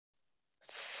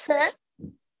sir.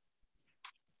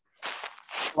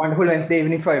 Wonderful Wednesday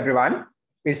evening for everyone.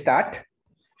 We'll start.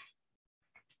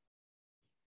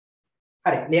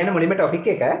 Hari, ලියන්න මුලින්ම topic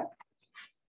එක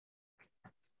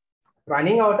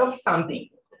running out of something.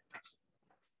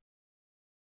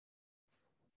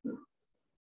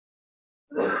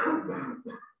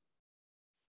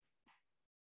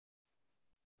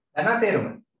 දැන් තේරුම.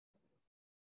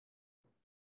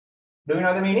 Do you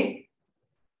know the meaning?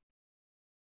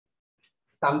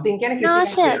 Something කියන්නේ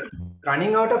කිසි දෙයක්.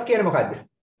 Running out of කියන්නේ මොකද්ද?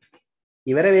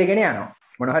 ඉවර වෙගෙන යනවා.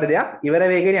 මොන හරි දෙයක් ඉවර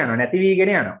වෙගෙන යනවා. නැති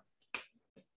වීගෙන යනවා.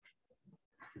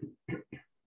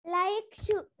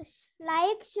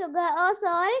 Like sugar or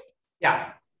salt? Yeah.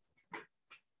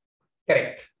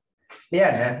 Correct.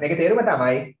 ලියන්න මේකේ තේරුම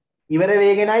තමයි ඉවර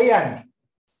වෙගෙනයි යන්නේ.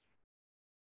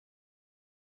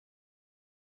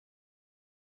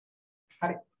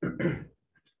 හරි.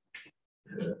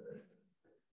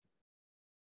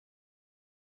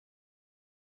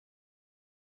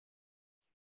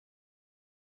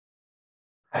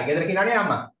 හරි ගෙදර කියනනේ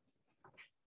අම්මා.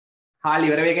 හාල්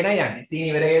ඉවර වෙගෙනයි යන්නේ. සීනි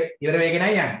ඉවර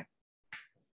වෙගෙනයි යන්නේ.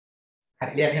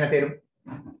 හරි ලියන්න එහෙනම් තේරුම.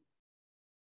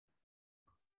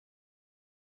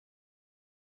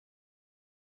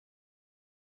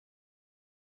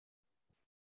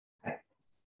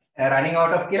 Running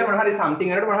out of කියලා මොන හරි something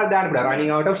වලට මොන හරි දාන්න පුළුවන්.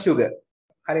 Running out of sugar.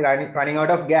 හරි running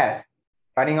out of gas.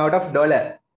 Running out of dollar.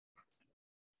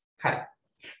 හරි.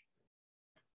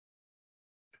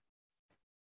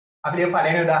 අපි ලියමු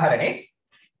පළවෙනි උදාහරණේ.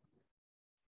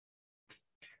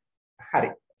 හරි.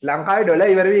 ලංකාවේ ඩොලර්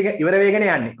ඉවර වෙගෙන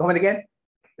යන්නේ. කොහොමද කියන්නේ?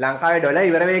 ලංකාවේ ඩොලර්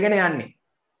ඉවර වෙගෙන යන්නේ.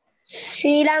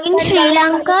 Sri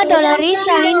Lanka dollar is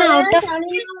running out of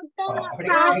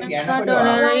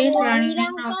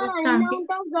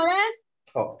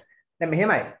ඔව්. දැන්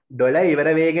මෙහෙමයි. ඩොලර් ඉවර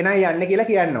වෙගෙනයි යන්නේ කියලා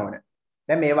කියන්න ඕන.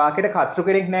 දැන් මේ වාක්‍යයට කතෘ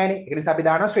කෙනෙක් නැහැනේ. ඒ නිසා අපි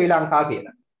දානවා ශ්‍රී ලංකා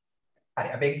කියලා. හරි.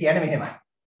 අපි කියන්නේ මෙහෙමයි.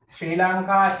 Sri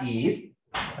Lanka is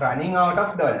running out of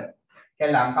dollar.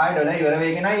 කියන්නේ ලංකාවේ ඩොලර් ඉවර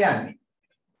වෙගෙනයි යන්නේ.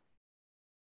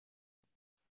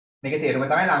 මේකේ තේරුම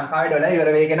තමයි ලංකාවේ ඩොලර් ඉවර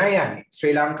වෙගෙනයි යන්නේ. Sri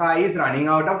Lanka is running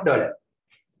out of dollar.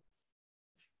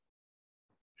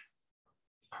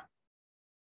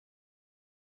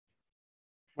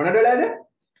 මොන ඩොලර්ද?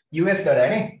 US ඩොලර්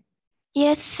නේ?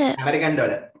 Yes sir. American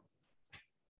dollar.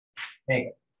 මේක.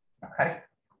 හරි.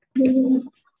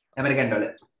 American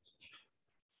dollar.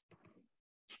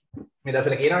 මේ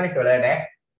දවස්වල කියනවනේ ඩොලර් නෑ.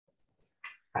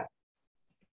 හරි.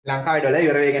 ලංකාවේ ඩොලර්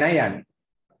ඉවර වෙගෙනයි යන්නේ.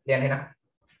 කියන්න එහෙනම්.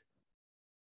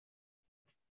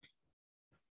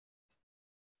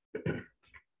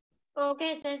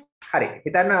 Okay sir. හරි.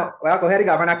 හිතන්න ඔයා කොහේ හරි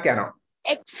ගමනක් යනවා.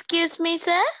 Excuse me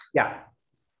sir. Yeah.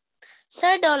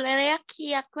 Sir ඩොලරයක්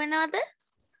කීයක් වෙනවද?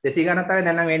 200 ගණන් තමයි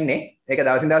දැන් නම් වෙන්නේ. ඒක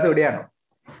දවසින් දවස උඩ යනවා.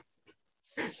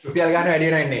 රුපියල් ගන්න වැඩි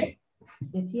වෙනවා එන්නේ.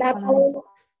 250.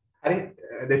 හරි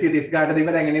 230 ගානට දීප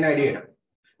දැන් එන්නේ වැඩි වෙනවා.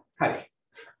 හරි.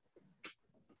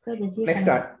 next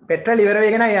one. පෙට්‍රල් ඉවර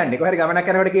වෙගෙනයි යන්නේ. කොහේ හරි ගමනක්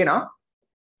යනකොට කියනවා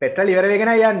පෙට්‍රල් ඉවර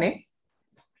වෙගෙනයි යන්නේ.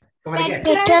 කොහොමද කියන්නේ?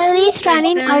 Petrol is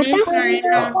running out of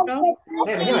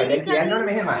මෙහෙමයි. දැන් කියන්න ඕනේ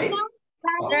මෙහෙමයි.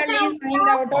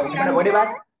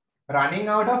 running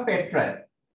out of petrol.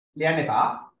 ලියන්න එපා.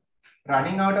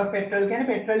 running out of petrol කියන්නේ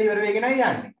පෙට්‍රල් ඉවර වෙගෙනයි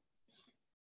යන්නේ.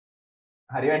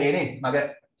 හරි වැඩේ නේ. මග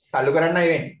තල්ලු කරන්නයි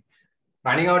වෙන්නේ.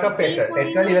 running out of petrol.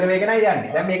 petrol ඉවර වෙගෙනයි යන්නේ.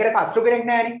 දැන් මේකට කතෘ කෙනෙක්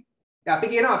නැහැනේ. දැන් අපි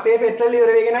කියනවා අපේ petrol ඉවර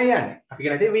වෙගෙනයි යන්නේ. අපි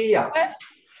කියනවා we are.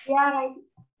 Yeah right.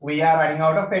 We are running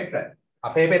out of petrol.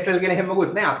 අපේ petrol කියලා එහෙම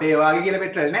මොකුත් නැහැ. අපේ වාගේ කියලා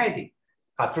petrol නැහැ ඉතින්.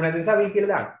 කතෘ නැති නිසා we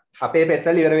කියලා දාන්න. අපේ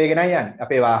petrol ඉවර වෙගෙනයි යන්නේ.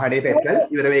 අපේ වාහනේ petrol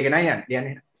ඉවර වෙගෙනයි යන්නේ.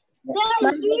 කියන්නේ It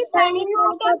is running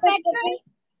out of petrol.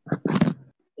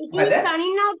 It is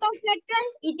running out of petrol.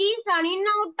 It is running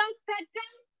out of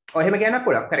petrol. ඔව් එහෙම කියන්නත්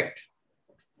පුළුවන්. correct.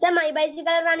 Sir, my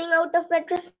bicycle running out of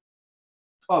petrol.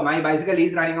 Oh, my bicycle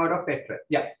is running out of petrol.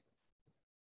 Yeah.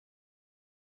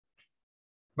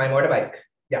 My motorbike.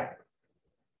 Yeah.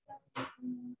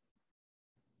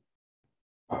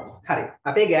 හරි.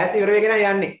 අපේ gas ඉවර වෙගෙන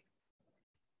යන්නේ.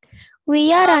 We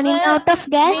are running out of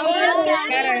gas. We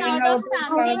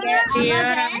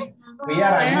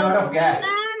are running out of gas.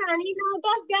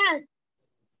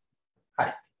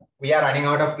 හරි. We are running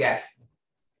out of gas.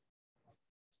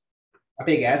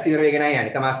 අපේ gas ඉවර වෙගෙනයි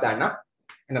යන්නේ. තමාස් දාන්න.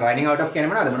 එන running out of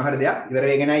කියන්නේ මොනවද? මොන හරි දෙයක් ඉවර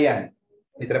වෙගෙනයි යන්නේ.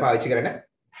 විතර පාවිච්චි කරන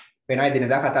වෙනයි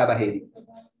දිනදා කතා බහේදී.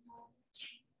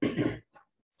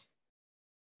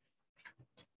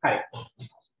 හරි.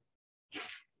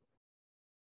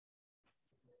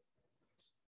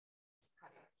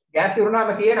 ගෑස් ඉවරුනාම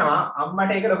කියනවා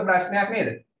අම්මට ඒක ලොකු ප්‍රශ්නයක් නේද?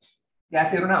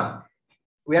 ගෑස් ඉවරුනාම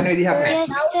උයන විදිහක් නැහැ.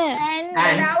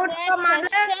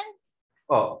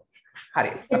 ඔව්.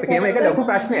 හරි. අපි කියමු ඒක ලොකු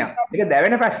ප්‍රශ්නයක්. ඒක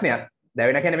දැවෙන ප්‍රශ්නයක්.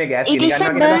 දැවෙන කියන්නේ මේ gas It ගිනි is a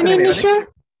ගන්නවා කියන burning දර්ශනය issue.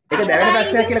 ඒක දැවෙන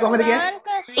ප්‍රශ්නයක් කියලා කොහොමද කියන්නේ?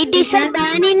 It is a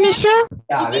burning issue.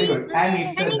 Yeah, very good. And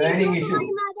it's a burning issue.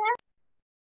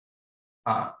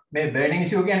 මේ burning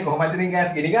issue කියන්නේ කොහොමද ඉතින් gas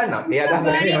ගිනි ගන්නවා? ඒ අදහස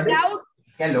නෙමෙයි හොඳ.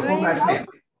 කියන්නේ ලොකු ප්‍රශ්නයක්.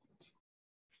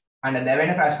 අන්න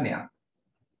දැවෙන ප්‍රශ්නයක්.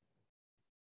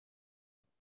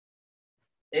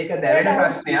 ඒක දැවෙන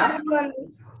ප්‍රශ්නයක්.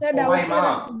 කොහොමයි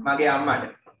මගේ අම්මට.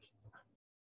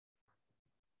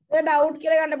 doubt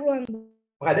කියලා ගන්න පුළුවන්ද?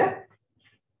 මොකද?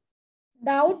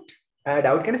 doubt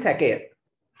doubt කියන්නේ සැකය.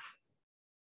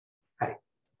 හරි.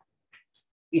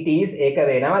 it is ඒක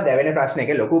වෙනවා දැවෙන ප්‍රශ්නයක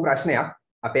ලොකු ප්‍රශ්නයක්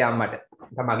අපේ අම්මට.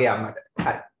 මගේ අම්මට.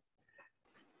 හරි.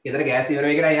 ඊතර ගෑස් ඉවර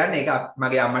වෙගෙන යන්නේ ඒක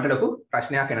මගේ අම්මට ලොකු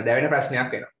ප්‍රශ්නයක් වෙනවා. දැවෙන ප්‍රශ්නයක්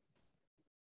වෙනවා.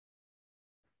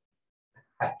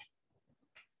 හරි.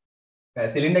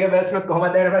 සිලින්ඩර් එක බර්ස්ට් වුණොත්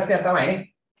කොහොමද දැවෙන ප්‍රශ්නයක් තමයි නේ?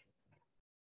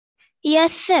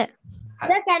 Yes, sir.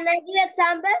 Sir, can I give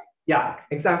example? Yeah,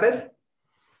 examples.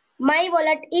 My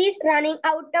wallet is running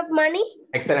out of money.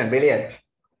 Excellent, brilliant.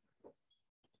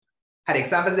 Hari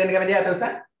examples දෙන්න කැමතියි අතල්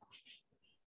sir?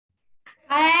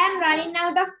 I am running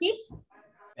out of chips.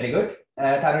 Very good.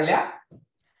 Tharulya?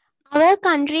 Our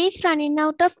country is running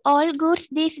out of all goods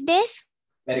these days.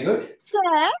 Very good.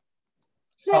 Sir,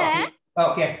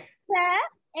 Okay. sir,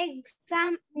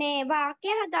 exam මේ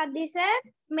වාක්‍ය හදද්දි sir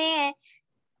මේ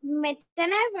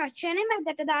මෙතන වචනේ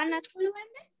මැදට දාන්නත්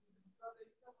පුළුවන්ද?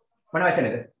 මොන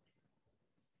වචනේද?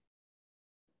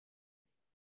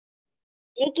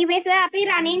 ඒකේ sir අපි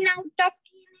running out of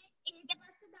කියන්නේ ඊට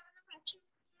පස්සේ දාන වචන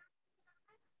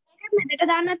ඒක මැදට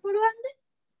දාන්නත් පුළුවන්ද?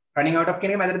 Running out of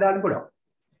කියන එක මැදට දාන්න පුළුවන්.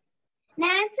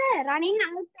 නෑ sir, running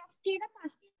out of කියන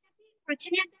පස්සේ අපි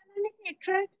වචනයක් දාන්නේ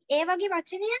petrol ඒ වගේ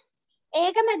වචනයක්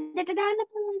ඒක මැදට දාන්න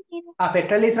පුළුවන් කියලා.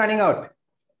 Petrol is running out.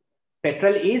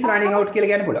 Petrol is running out කියලා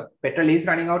කියන්න පුළුවන්. Petrol is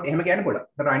running out එහෙම කියන්න පුළුවන්.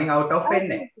 Running out of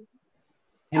වෙන්නේ.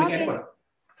 එහෙම කියන්න පුළුවන්.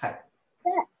 හරි.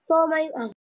 For my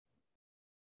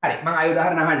හරි මම ආය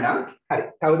උදාහරණ අහන්නම්. හරි.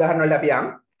 තව උදාහරණ වලට අපි යමු.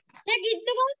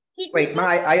 wait මම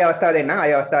ආය අවස්ථාව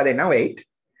දෙන්නම්. wait.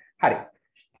 හරි.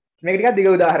 මේක ටිකක් දිග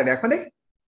උදාහරණයක් හොඳයි.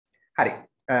 හරි.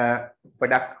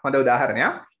 පොඩක් හොඳ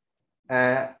උදාහරණයක්.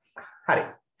 හරි.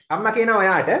 අම්මා කියනවා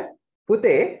ඔයාට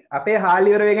පුතේ අපේ හාල්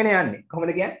ඉවර වෙගෙන යන්නේ.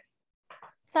 කොහොමද කියන්නේ?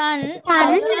 Son,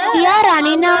 we are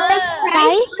running out of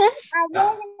rice.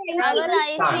 Our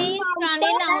rice is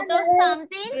running out of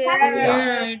something. We are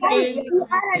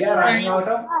running out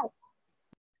of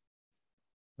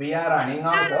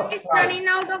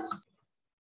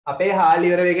අපේ හාල්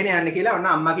ඉවර වෙගෙන යන්නේ කියලා ඔන්න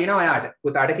අම්මා කියනවා ඔයාට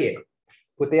පුතාට කියනවා.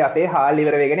 පුතේ අපේ හාල්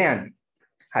ඉවර වෙගෙන යන්නේ.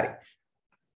 හරි.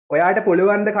 ඔයාට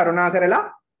පුළුවන් ද කරුණා කරලා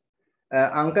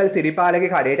අංකල් සිරිපාලගේ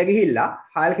කඩේට ගිහිල්ලා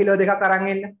හාල් කිලෝ දෙකක් අරන්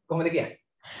එන්න. කොහොමද කියන්නේ?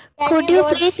 Could you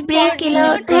please bring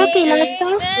 2 kilos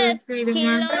of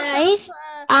rice,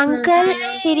 Uncle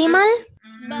Sirimal?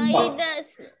 By this.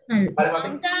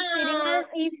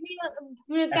 if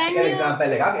you can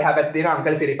example එකක්. එහා පැත්තේ තියෙන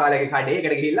අංකල් සිරිපාලගේ කඩේ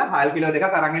එකට ගිහිල්ලා හාල් කිලෝ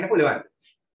දෙකක් අරන් එන්න පුළුවන්.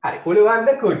 හරි. පුළුවන් ද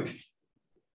could?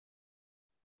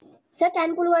 sir can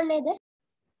පුළුවන් නේද?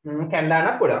 can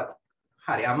දාන්නත් පුළුවන්.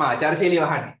 හරි. අම්මා ආචාරශීලීව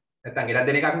අහන්නේ. නැත්තම් ගෙඩක්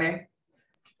දෙන එකක් නැහැ.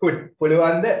 could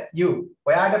පුළුවන් ද you?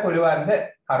 ඔයාට පුළුවන් ද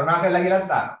කරුණා කරලා කියලා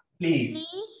දාන්න. please.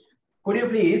 could you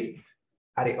please?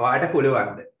 හරි. ඔයාට පුළුවන්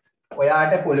ද?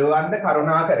 ඔයාට පුළුවන් ද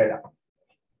කරුණා කරලා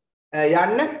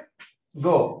යන්න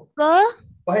go. Go.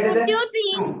 කොහෙටද? Go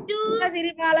to Uncle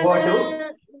Siripala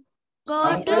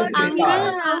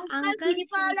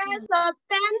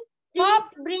shop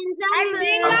and bring some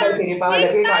uncle සිරිපාලගේ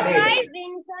කඩේට.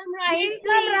 bring some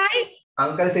rice.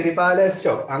 Uncle සිරිපාලස්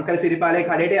shop. Uncle සිරිපාලගේ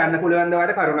කඩේට යන්න පුළුවන් ද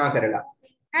ඔයාට කරුණා කරලා?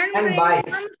 and buy.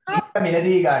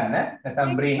 මිලදී ගන්න. නැත්නම්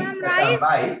bring. නැත්නම්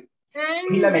buy.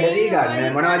 මිල මිලදී ගන්න.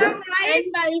 මොනවද? And buy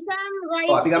some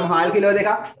rice. ඔව් අපි ගමු හාල් කිලෝ දෙකක්.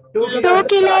 2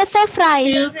 kilos of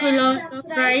rice.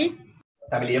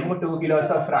 අපි ලියමු 2 kilos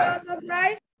of rice.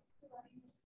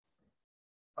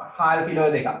 හාල් කිලෝ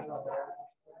දෙකක්.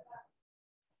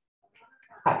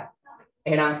 හරි.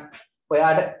 එහෙනම්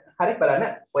ඔයාට හරි බලන්න.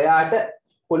 ඔයාට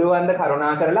පුළුවන් ද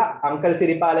කරුණා කරලා අංකල්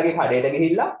සිරිපාලගේ කඩේට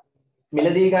ගිහිල්ලා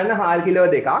මිලදී ගන්න හාල් කිලෝ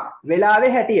දෙකක්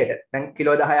වෙලාවේ හැටියට. දැන්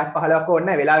කිලෝ 10ක් 15ක් ඕනේ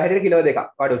නැහැ. වෙලාවේ හැටියට කිලෝ දෙකක්.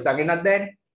 ඔයාට උස්සන් ගෙන්නත්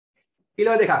බෑනේ.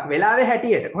 කිලෝ දෙකක් වෙලාවේ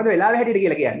හැටියට. කොහොමද වෙලාවේ හැටියට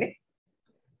කියලා කියන්නේ?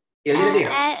 කියලා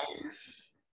තියෙනවා.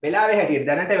 වෙලාවේ හැටියට.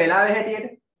 දැනට වෙලාවේ හැටියට.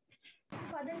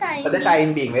 For the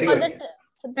time being. Very good.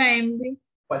 For the time being.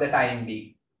 For the time being.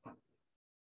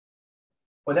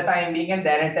 For the time being and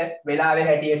දැනට වෙලාවේ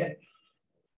හැටියට.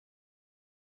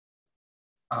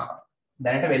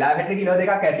 දැනට වෙලාවේ හැටියට කිලෝ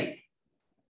දෙකක් ඇති.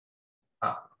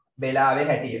 වෙලාවේ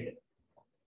හැටියට.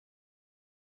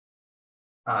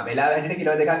 වෙලාවේ හැටියට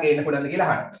කිලෝ දෙකක් ගේන්න පුළුවන්ද කියලා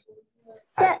අහන්න.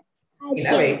 Sir,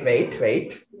 wait.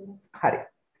 හරි.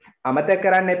 අමතක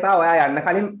කරන්න එපා. ඔයා යන්න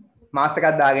කලින් මාස් එකක්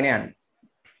දාගෙන යන්න.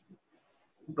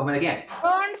 කොහොමද කියන්නේ?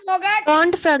 Don't forget.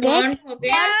 Don't forget.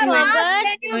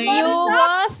 You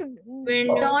was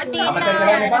don't අමතක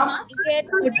කරන්න එපා.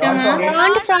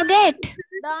 Don't forget.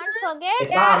 don't forget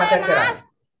එපා අමතක කරන්න.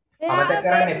 අමතක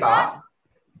කරන්න එපා.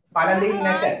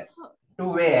 පළඳින්නට to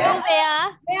wear to wear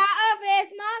Wear a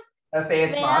face mask a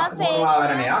face wear mask face මුහුණු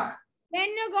ආවරණයක්. when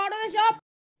you go to the shop.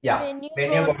 Yeah. When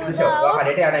you go to the shop.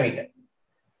 කඩේට යන විට.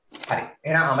 හරි.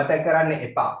 එහෙනම් අමතක කරන්න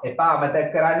එපා. එපා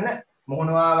අමතක කරන්න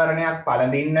මුහුණු ආවරණයක්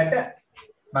පළඳින්නට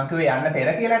මම කිව්වේ යන්න පෙර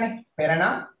කියලානේ. පෙර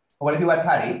නම් ඔයගොල්ලෝ කිව්වත්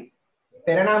හරි.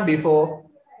 පෙර නම් before.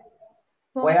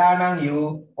 ඔයා නම් you.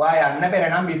 ඔයා යන්න පෙර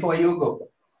නම් before you go.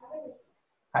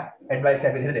 හරි. advice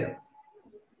එක විදිහට දෙනවා.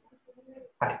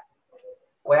 හරි.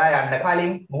 ඔයා යන්න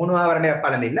කලින් මුහුණු ආවරණයක්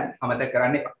පළඳින්න අමතක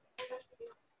කරන්න එපා.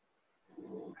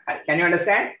 හරි. Can you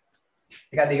understand?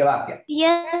 ටිකක් දිග වාක්‍යයක්.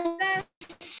 Yes.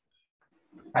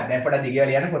 හරි. දැන් පොඩ්ඩක් දිගව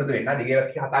ලියන්න පුරුදු වෙන්න. දිගව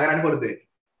කතා කරන්න පුරුදු වෙන්න.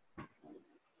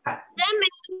 Then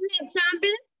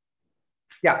example,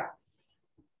 Yeah.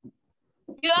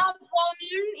 your phone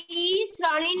is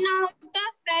running out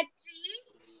of battery.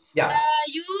 Yeah.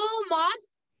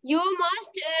 You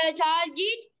must charge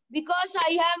it because I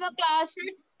have a class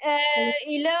at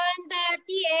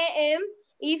 11:30 a.m.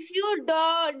 If you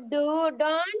don't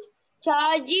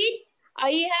charge it,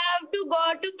 I have to go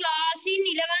to class in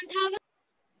 11th hour.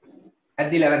 At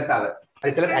the 11th hour. I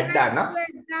still at that now.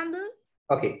 Example.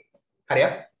 Okay. Hurry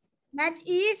up. Match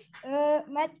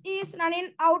is running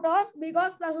out of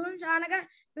because the students are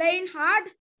playing hard.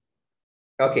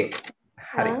 Okay.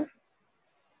 Hurry.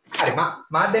 හරි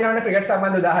මා දෙනවනේ cricket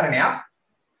සම්බන්ධ උදාහරණයක්.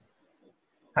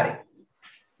 හරි.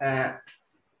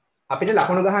 අපිට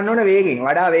ලකුණු ගහන්න ඕන වේගෙන්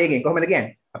වඩා වේගෙන් කොහොමද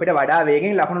කියන්නේ? අපිට වඩා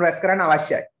වේගෙන් ලකුණු රැස් කරන්න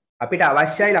අවශ්‍යයි. අපිට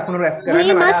අවශ්‍යයි ලකුණු රැස්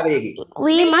කරන්න වඩා වේගෙන්.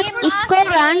 We must score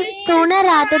runs sooner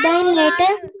rather than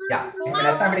later. යා. ඒක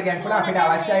නැත්නම් අපිට කියන්න පුළුවන් අපිට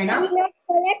අවශ්‍යයි නම්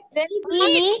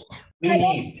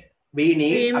we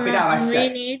need අපිට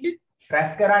අවශ්‍යයි.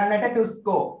 රැස් කරන්නට to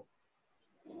score.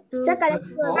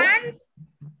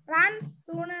 Runs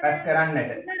sooner රැස්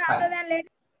කරන්නට. rather than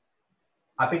later.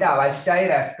 අපිට අවශ්‍යයි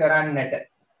රැස් කරන්නට.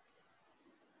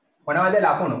 මොනවද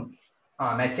ලකුණු?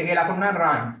 මැච් එකේ ලකුණු නම්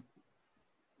runs.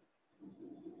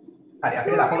 හරි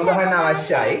අපිට ලකුණු ගහන්න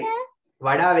අවශ්‍යයි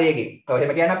වඩා වේගෙන්. ඔව්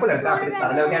එහෙම කියන්නත් පුළුවන්. අපිට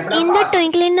සරලව කියන්න පුළුවන්. In the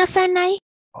twinkling of an eye.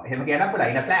 ඔව් එහෙම කියන්නත්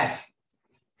පුළුවන්. in a flash.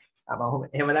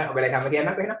 එහෙම දැන් ඔයගොල්ලෝ හැම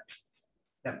කියන්නත් එහෙනම්.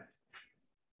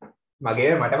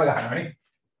 මගේ මටම ගහනවනේ.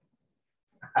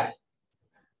 හරි.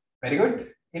 Very good.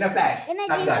 In a flash. In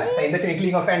the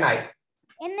twinkling of an eye.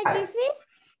 In a jiffy.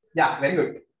 Yeah, very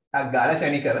good. ගාලා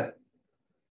ෂණිකව.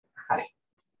 හරි.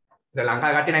 ශ්‍රී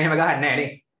ලංකාව කට්ටිය නම් එහෙම ගහන්නේ නැහැ නේ.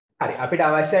 හරි. අපිට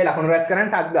අවශ්‍යයි ලකුණු රැස් කරන්න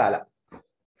ටක් ගාලා.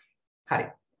 හරි.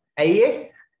 ඇයි ඒ?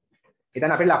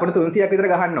 ඉතින් අපිට ලකුණු 300ක් විතර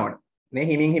ගහන්න ඕන. මේ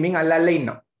හිමින් අල්ලල්ල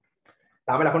ඉන්නවා.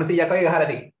 තාම ලකුණු 100ක් වගේ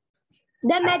ගහලා තියෙනවා.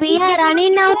 We are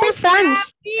running out of runs.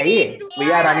 ඇයි ඒ? We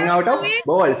are running out of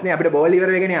balls නේ අපිට බෝල් ඉවර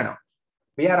වෙගෙන යනවා.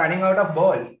 We are running out of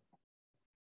balls.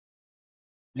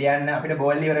 ලියන්න අපිට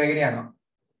බෝල් ඉවර වෙගෙන යනවා.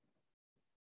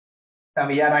 දැන්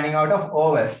we are running out of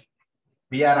overs.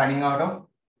 We are running out of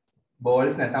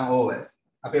balls නැත්නම් overs.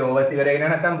 අපි overs ඉවර වෙගෙන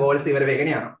නැත්නම් balls ඉවර වෙගෙන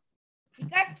යනවා.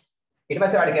 Wickets. ඊට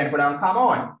පස්සේ ඔයාලට කියන්න පුළුවන් come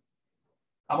on.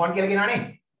 Come on කියලා කියනවනේ.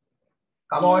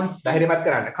 Come on ධෛර්යමත්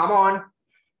කරන්න. Come on.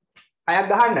 හයක්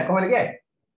ගහන්න කොහොමද කියන්නේ?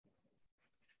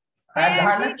 හයක්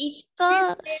ගහන්න.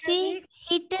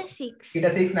 Hit a six. Hit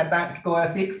a 6 නැත්නම් score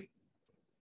 6.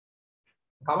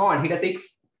 Come on, hit a 6.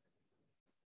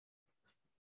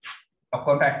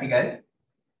 ඔක්කොම ප්‍රැක්ටිකල්.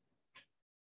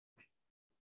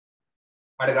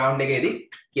 අර ග්‍රවුන්ඩ් එකේදී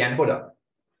කියන්න පුළුවන්.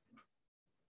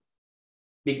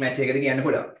 බිග් මැච් එකකදී කියන්න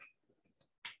පුළුවන්.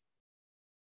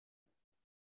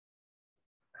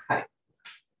 හරි.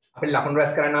 අපිට ලකුණු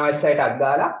රැස් කරන්න අවශ්‍යයි ටක්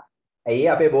ගාලා. ඇයි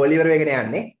අපේ බෝල් ඉවර වෙගෙන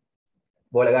යන්නේ?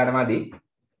 බෝල ගන්න මදි.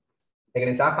 ඒක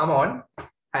නිසා come on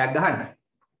හයක් ගහන්න.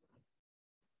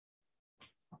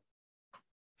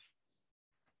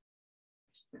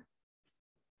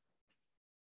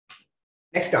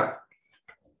 Next one.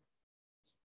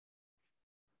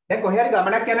 දැන් කොහේ හරි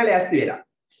ගමනක් යන ලෑස්ති වෙලා.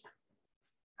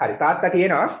 හරි තාත්තා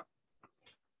කියනවා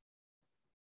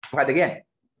මොකද කියන්නේ?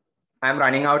 I am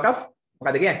running out of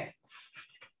මොකද කියන්නේ?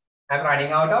 I am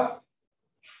running out of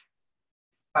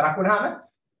පරක්කුණාම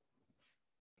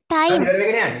Time. ඉවර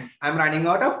වෙගෙන යන්නේ. I am running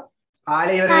out of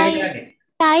කාලය ඉවර වෙගෙන යන්නේ.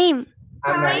 Time. I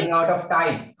am running out of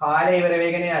time. කාලය ඉවර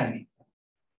වෙගෙන යන්නේ.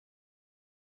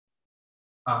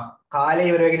 කාලය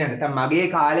ඉවර වෙගෙන යන්නේ. දැන් මගේ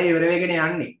කාලය ඉවර වෙගෙන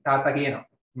යන්නේ. තාත්තා කියනවා.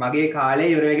 මගේ කාලය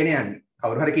ඉවර වෙගෙන යන්නේ.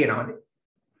 කවුරු හරි කියනවාද?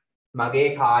 මගේ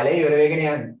කාලය ඉවර වෙගෙන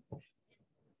යන්නේ.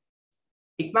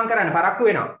 ඉක්මන් කරන්න පරක්කු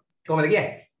වෙනවා. කොහොමද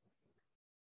කියන්නේ?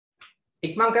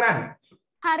 ඉක්මන් කරන්න.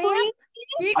 Hurry up.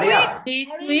 හරියට. Be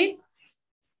quick.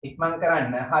 ඉක්මන්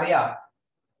කරන්න. හරියට.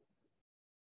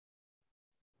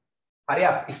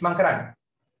 හරියට ඉක්මන් කරන්න.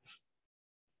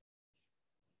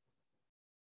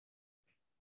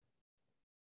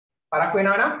 පරක්කු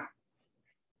වෙනවා නම්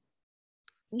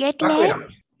Get පරක්කු late. වෙනවා.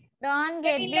 Don't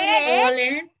get Go delayed.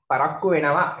 late. පරක්කු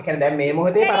වෙනවා. ඒ කියන්නේ දැන් මේ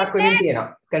මොහොතේ පරක්කු වෙමින් තියෙනවා.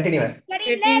 continuous.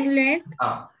 Getting late.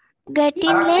 ආ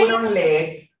Getting පරක්කු late. නම්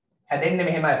late හැදෙන්නේ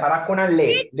මෙහෙමයි. පරක්කු නම්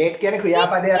late. late කියන්නේ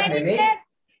ක්‍රියාපදයක් නෙමෙයි.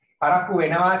 පරක්කු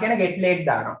වෙනවා කියන get late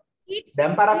දානවා.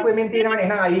 දැන් පරක්කු වෙමින් තියෙනවනේ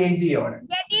එහෙනම් ing ඕන.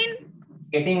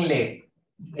 getting late.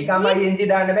 එකම ing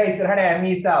දාන්න බෑ ඉස්සරහට am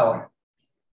is ඕන.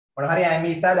 මොන හරි am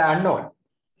is දාන්න ඕන.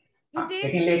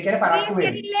 getting late කියන්නේ පරක්කු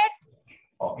වෙන්නේ.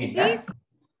 ඔව් ඉන්න.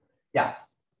 යා.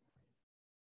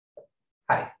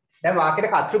 හරි. දැන්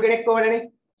වාක්‍යෙට කර්තෘ කෙනෙක් ඕනනේ.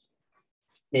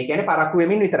 මේ කියන්නේ පරක්කු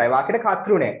වෙමින් විතරයි. වාක්‍යෙට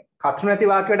කර්තෘ නැහැ. කර්තෘ නැති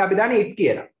වාක්‍යයට අපි දාන්නේ it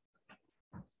කියලා.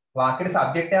 වාක්‍යෙට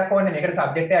සබ්ජෙක්ට් එකක් ඕනේ. මේකට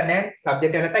සබ්ජෙක්ට් එකක් නැහැ.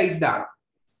 සබ්ජෙක්ට් එක නැත්නම් is දානවා.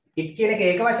 it කියන එක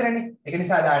ඒක වචනනේ. ඒක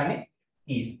නිසා දාන්නේ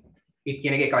is. it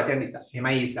කියන එක ඒක වචන නිසා.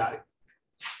 එමයි is ආවේ.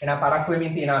 එහෙනම් පරක්කු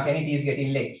වෙමින් තියනවා කියන්නේ it is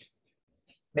getting late.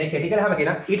 මේ කෙටි කළාම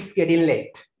කියනවා it's getting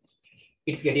late.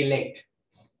 it's getting late.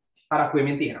 පරක්කු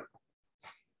වෙමින් තියනවා.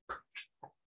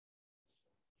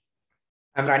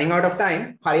 I'm running out of time.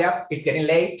 Hurry up. It's getting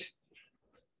late.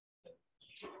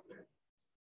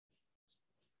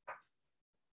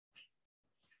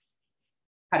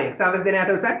 හරි examples දෙන්න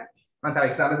යට උසන්. මම තව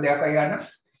examples දෙකක් වගේ ගන්නම්.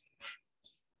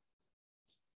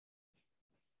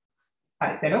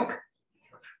 හරි සෙනුක්.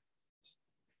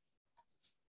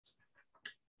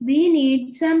 We need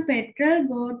some petrol.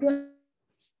 Go to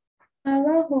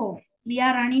our home. We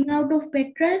are running out of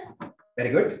petrol.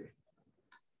 Very good.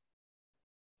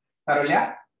 Tarulya.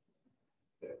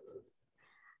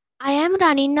 I am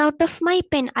running out of my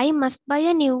pen. I must buy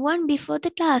a new one before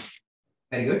the class.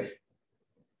 Very good.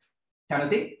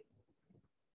 Chanuti.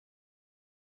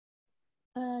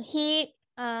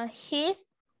 He's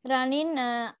running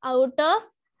out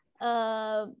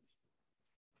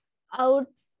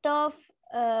of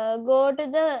go to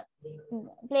the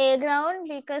playground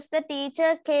because the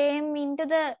teacher came into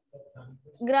the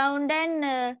ground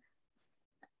and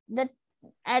the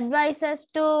advised us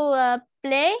to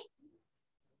play.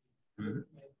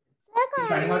 He's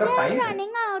running out of time.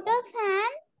 Running out of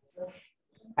hand.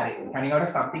 හරි running out of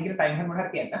something කියලා time එක මොකක්ද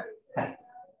කියන්න. හරි.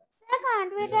 Sir,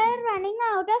 can't we try running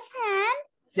out of hand?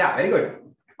 Yeah, very good.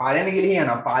 පාලනය ගිලිහි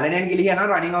යනවා. පාලනයෙන් ගිලිහි යනවා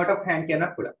running out of hand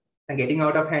කියන්නත් පුළුවන්. දැන් getting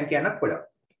out of hand කියන්නත් පුළුවන්.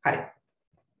 හරි.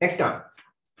 Next one.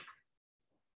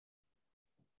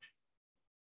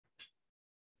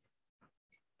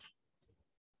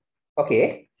 Okay.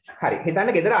 හරි. හිතන්න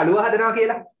ගෙදර අලුව හදනවා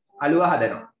කියලා. අලුව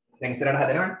හදනවා. දැන් ඉස්සරහට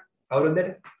හදනවනේ. අවුරුද්දට.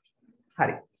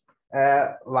 හරි.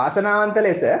 වාසනාවන්ත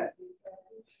ලෙස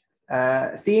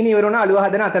සීනි ඉවරුණ අලුව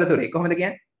හදන අතරතුරේ කොහොමද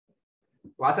කියන්නේ?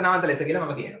 වාසනාවන්ත ලෙස කියලා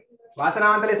මම කියනවා.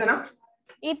 වාසනාවන්ත ලෙස නම්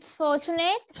It's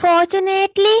fortunate.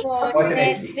 Fortunately.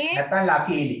 fortunately නැත්නම්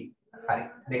luckily. හරි.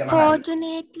 දෙකම හරි.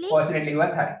 Fortunately. fortunately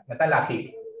වත් හරි. නැත්නම් luckily.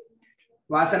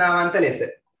 වාසනාවන්ත ලෙස.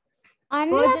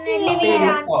 Unfortunately, we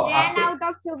Oh, ran okay. out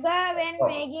of sugar when Oh.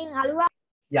 making halwa.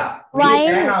 Yeah. While-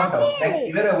 ran out of. දැන්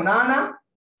ඉවර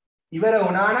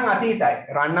වුණා නම් අතීතයි.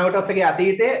 run out of එකේ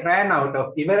අතීතේ ran out of.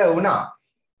 ඉවර වුණා.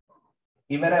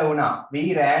 we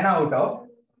ran out of.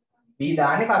 we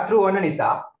දාන්නේ කර්තෘ ඕන නිසා.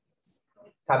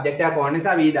 subject එකක් ඕන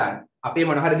නිසා we දාන්නේ. අපේ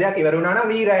මොන හරි දෙයක් ඉවර වුණා නම්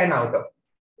we ran out of.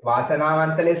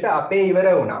 වාසනාවන්ත ලෙස අපේ ඉවර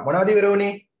වුණා. මොනවද ඉවර වුනේ?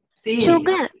 සීනි.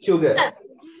 sugar.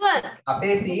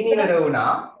 අපේ සීනි ඉවර වුණා.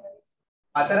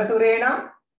 අතරතුරේ නම්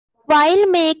While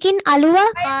making alua.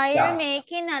 While Yeah.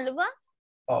 making alwa.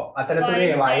 ඔව් අතරතුරේ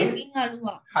while making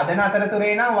halwa. හදන අතරතුරේ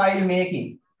නම් while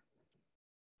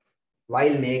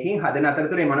making හදන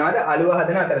අතරතුරේ මොනවද? අලුව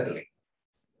හදන අතරතුරේ.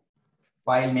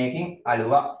 while making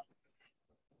අලුව.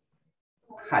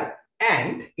 හරි.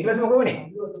 and ඊට පස්සේ මොකද වුනේ?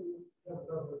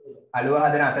 අලුව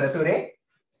හදන අතරතුරේ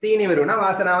සීනි ඉවරුණා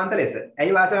වාසනාවන්ත ලෙස.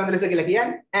 ඇයි වාසනාවන්ත ලෙස කියලා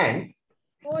කියන්නේ? and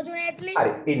Fortunately,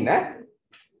 හරි ඉන්න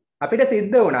අපිට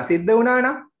සිද්ධ වුණා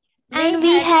නම් And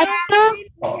we had to.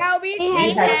 have been We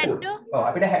had to. ඔව්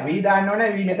අපිට we දාන්න ඕනේ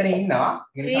we මෙතන ඉන්නවා.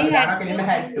 ඒ නිසා අපි දානවා කෙලින්ම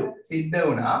had to. සිද්ධ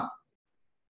වුණා.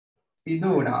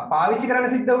 පාවිච්චි කරන්න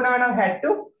සිද්ධ වුණා නම් had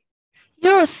to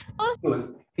Use. use.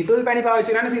 ඉතුල් පැණි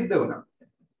පාවිච්චි කරන්න සිද්ධ වුණා.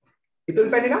 ඉතුල්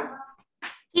පැණි නම්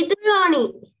Kitulani.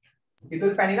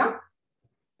 ඉතුල් පැණි නම්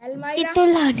Elmira.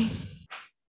 Itulani.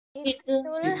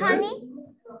 Tulhani.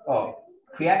 ඔව්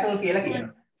ක්‍රියාතුල් කියලා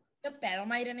කියනවා.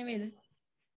 Elmira නෙමෙයිද?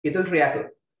 ඉතුල් ක්‍රියාතුල්.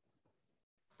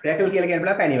 ක්‍රියාතුල් කියලා කියන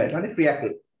බලා පැණි වලට. හරිද?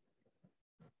 ක්‍රියාතුල්.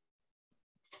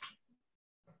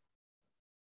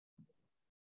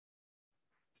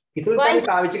 ඉතුල් පැණි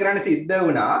පාවිච්චි කරන්න සිද්ධ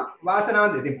වුණා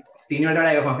වාසනාවන්ත. ඉතින් සීනි වලට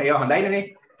වඩා ඒවා හොඳයි නේ.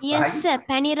 Yes sir.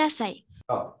 පැණි රසයි.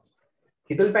 ඔව්.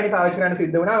 කිතුල් පැණි පාවිච්චි කරන්න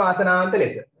සිද්ධ වුණා වාසනාවන්ත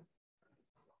ලෙස.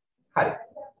 හරි.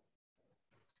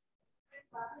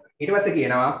 ඊට පස්සේ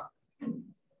කියනවා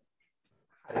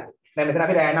හරි. දැන් මෙතන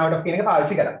අපි ran out of කියන එක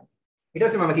පාවිච්චි කරා. ඊට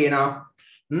පස්සේ මම කියනවා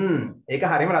ඒක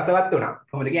හරියම රසවත් වුණා.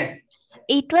 කොහොමද කියන්නේ?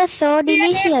 It was so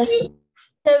delicious.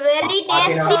 Very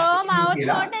tasty. So mouth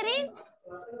watering.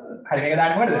 හරි මේක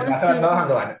දාන්න මොකටද? රසවත් බව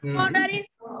හංගවන්න.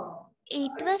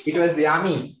 It was It was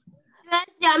yummy. It was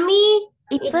yummy.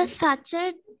 it was such a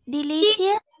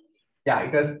delicious. Yeah,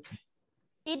 it was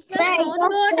It was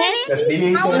mouth watering.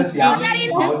 delicious, yummy,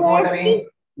 mouth watering.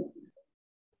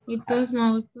 It was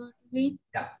mouth watering.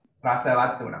 Yeah,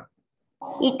 රසවත් වුණා.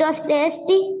 It was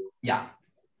tasty. Yeah,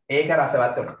 ඒක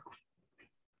රසවත් වුණා.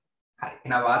 හරි.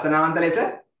 එහෙනම් වාසනාවන්ත ලෙස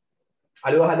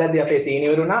අලුව හදද්දී අපේ සීනි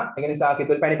වරුණා. ඒක නිසා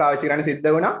කිතුල් පැණි පාවිච්චි කරන්න සිද්ධ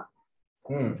වුණා.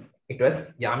 It was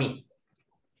yummy.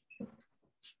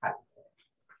 හරි.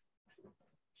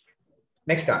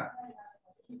 Next one.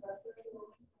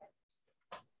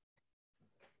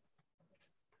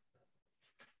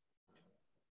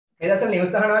 ඒ දවස්වල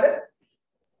නිවුස් අහනවද?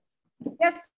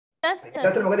 Yes. Yes, ඒ sir.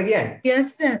 දවස්වල මොකද කියන්නේ? Yes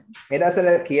sir. මේ දවස්වල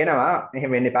කියනවා එහෙම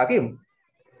වෙන්න එපා කියමු.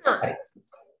 හරි.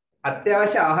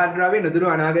 අත්‍යවශ්‍ය ආහාර ද්‍රව්‍ය නුදුරු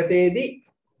අනාගතයේදී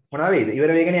මොනවා වේද?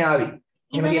 ඉවර වෙගෙන ආවි.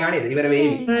 එහෙම කියනවා නේද? ඉවර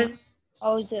වේවි.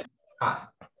 Oh, sir. හා.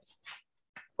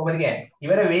 කොහොමද කියන්නේ?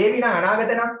 ඉවර වේවි නම්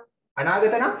අනාගත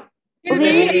නම් ඉවර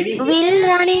වේවි.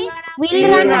 Will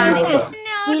run out of.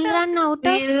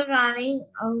 Still running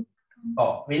out.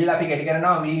 ඔව්. will අපි කෙටි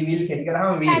කරනවා we will කෙටි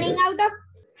කරාම we Running out of.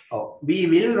 ඔව්. we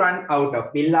will run out of.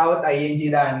 will આવොත් ing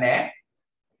දාන්නේ නැහැ.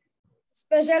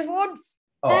 Special foods.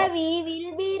 ඔව්. We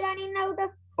will be running out of.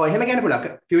 ඔව් එහෙම කියන්න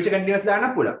පුළුවන්. future continuous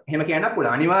දාන්නත් පුළුවන්. එහෙම කියන්නත්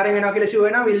පුළුවන්. අනිවාර්යෙන් වෙනවා කියලා sure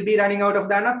වෙනවා will be running out of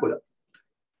දාන්නත් පුළුවන්.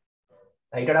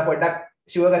 ඊට වඩා පොඩ්ඩක්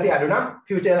sure ගතිය අඩු නම්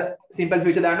future simple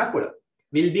future දාන්නත් පුළුවන්.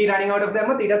 will be running out of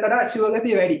දැම්මොත් ඊටත් වඩා sure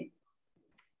ගතිය වැඩි.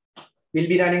 will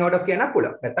be running out of කියන්නත්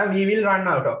පුළුවන්. නැත්නම් we will run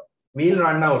out of. will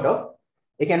run out of.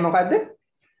 ඒ කියන්නේ මොකද්ද?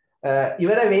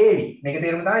 ඉවර වේවි. මේක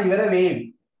තේරුම තමයි ඉවර වේවි.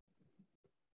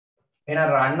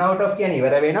 එහෙනම් run out of කියන්නේ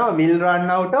ඉවර වෙනවා. will run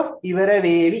out of ඉවර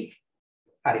වේවි.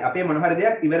 හරි අපේ මොන හරි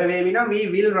දෙයක් ඉවර වේවි නම් we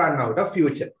will run out of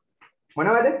future.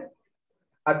 මොනවද?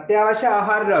 අත්‍යවශ්‍ය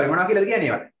ආහාර ද්‍රව්‍ය මොනවා කියලාද කියන්නේ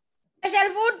ඒවට? Special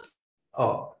foods.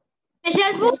 ඔව්.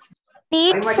 Special food.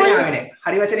 හරි වචනේ ආවේ නැහැ.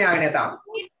 හරි වචනේ ආවේ නැහැ තාම.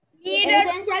 Needed.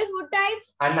 Essential food types.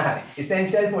 අන්න හරි.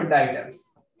 essential food items.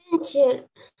 Essential.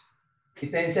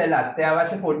 essential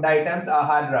අත්‍යවශ්‍ය food items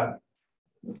ආහාර ද්‍රව්‍ය.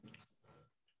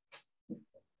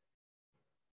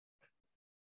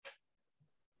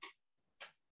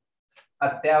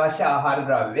 අත්‍යවශ්‍ය ආහාර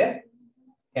ද්‍රව්‍ය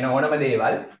එන ඕනම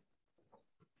දේවල්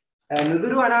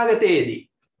නුදුරු අනාගතයේදී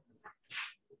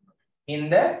in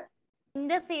the future.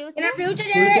 In a future future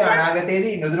generation.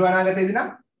 අනාගතයේදී නුදුරු අනාගතයේදී නම්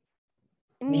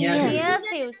Near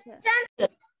future.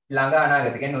 ළඟ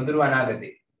අනාගතය කියන්නේ නුදුරු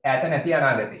අනාගතේ ඈත නැති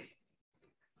අනාගතේ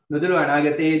නුදුරු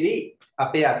අනාගතයේදී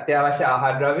අපේ අත්‍යවශ්‍ය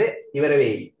ආහාර ද්‍රව්‍ය ඉවර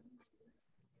වෙයි.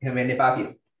 එහෙම වෙන්න එපා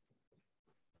කියමු.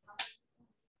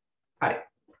 හරි.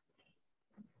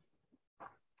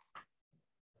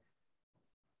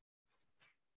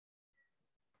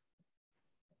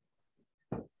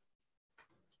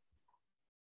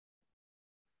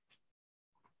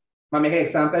 මම මේක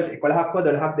examples 11ක් හෝ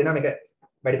 12ක් දෙනවා මේක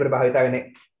වැඩිපුර භාවිත වෙන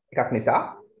එකක් නිසා.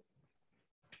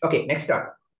 Okay, next one.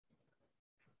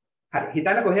 හරි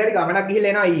හිතන්න කොහේ හරි ගමනක්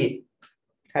ගිහිල්ලා එනවා ඊයේ.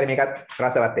 හරි මේකත්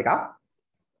රසවත් එකක්.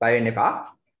 බය වෙන්න එපා.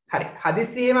 හරි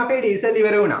හදිස්සියෙම අපේ ඩීසල්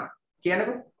ඉවර වුණා.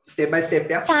 කියන්නකෝ step by step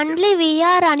එකක්. Suddenly we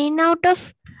ran out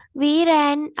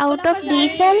of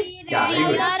diesel. Yeah, very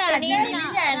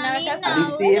good.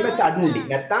 හදිස්සියෙම suddenly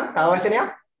නැත්තම් තව වචනයක්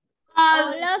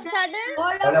All of sudden.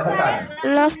 all of a sudden.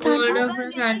 Lost All of a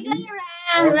sudden.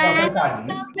 all of a sudden.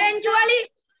 Eventually.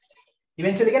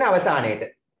 කියන්නේ අවසානයේට.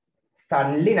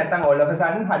 suddenly නැත්තම් all of a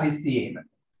sudden හදිස්සියෙම.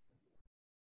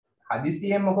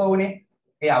 හදිස්සියෙම මොකෝ වුනේ?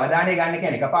 ඒ අවධානය ගන්න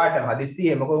කියන්නේ එකපාරටම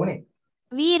හදිස්සියෙම මොකෝ වුනේ?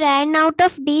 We ran out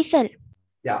of diesel.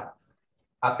 Yeah.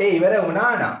 අපේ ඉවර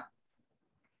වුණා නම්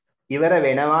ඉවර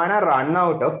වෙනවා නම් run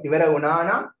out of ඉවර වුණා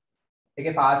නම්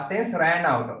ඒකේ past tense ran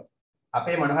out of.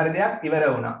 අපේ මොන හරි දෙයක් ඉවර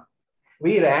වුණා.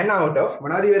 We ran out of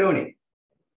මොනවද ඉවර වුනේ?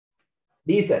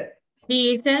 diesel.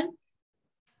 Diesel.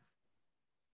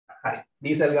 හරි.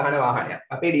 diesel ගහන වාහනයක්.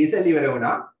 අපේ diesel ඉවර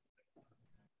වුණා.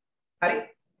 හරි.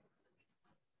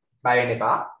 බය වෙන්න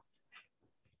එපා.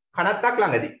 කනත්තක්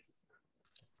ළඟදී.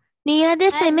 Near the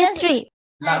cemetery.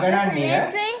 ළඟ නම් near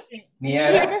Near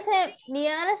the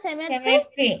cemetery.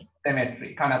 cemetery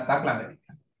කනත්තක් ළඟදී.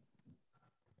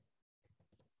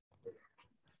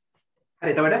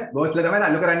 හරි එතකොට බෝස්ලා තමයි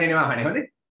අල්ලු කරන්න එන්නේ වාහනේ හොඳේ.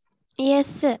 Yes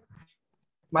sir.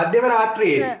 මධ්‍යම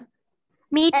රාත්‍රියේ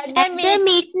At the At the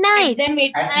midnight. At the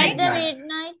midnight. At the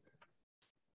midnight.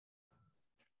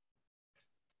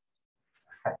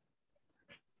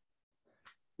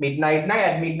 midnight නම්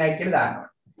at midnight කියලා දානවා.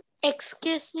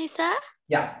 Excuse me, sir.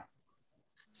 Yeah.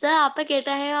 Sir, අප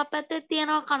ගෙදර පැත්තේ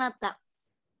තියෙනවා කනත්තක්.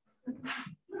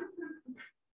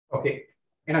 Okay.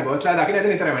 එහෙනම් ගෝස්ලා දකින්න ඇති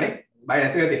නිතරමනේ. බය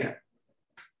නැතුව තියෙනවා.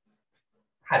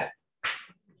 හරි.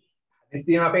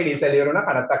 ඉස්තියම අපේ ඩීසල් ඉවර වුණා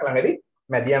කනත්තක් ළඟදී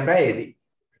මැදියම් රැයේදී.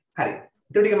 හරි.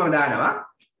 ඊට ටික මම දානවා.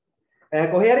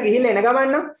 කොහේ හරි ගිහිල්ලා එන ගමන්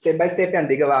නම් ස්ටෙප් බයි ස්ටෙප් යන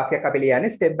දිග වාක්‍යයක් අපි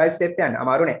ලියන්නේ ස්ටෙප් බයි ස්ටෙප් යන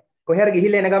අමාරු නෑ. කොහේ හරි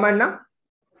ගිහිල්ලා එන ගමන් නම්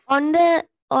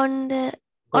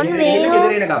On way ගෙදර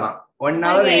home. එන ගමන් on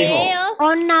our way home.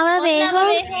 On our way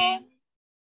home.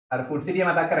 අර ෆුඩ් සිටිය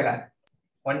මතක් කරගන්න.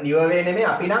 on your way නෙමෙයි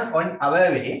අපි නම් on our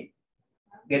way.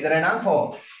 ගෙදර නම් home.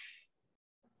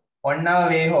 on our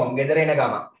way home ගෙදර එන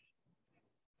ගමන්.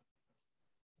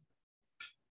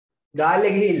 ගාල්ලේ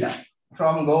ගිහිල්ලා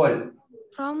from goal.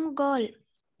 From goal.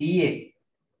 ඊයේ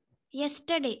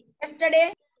Yesterday.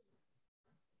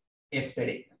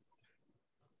 yesterday.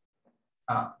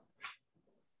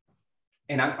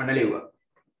 එහෙනම් ඔන්න ලිව්වා.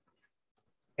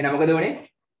 එහෙනම් මොකද වුනේ?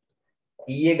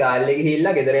 ඊයේ ගාල්ලේ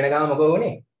ගිහිල්ලා ගෙදර එන ගම මොකද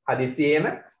වුනේ? හදිස්සියෙම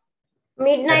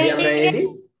midnight එකේදී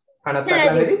කනත්තක්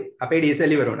ළඟදී අපේ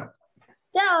ඩීසල් ඉවර වුණා.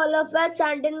 sir all of us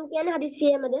sudden කියන්නේ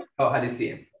හදිස්සියෙමද? ඔව්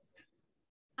හදිස්සියෙම.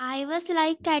 I was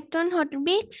like cat on hot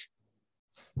bricks.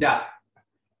 Yeah.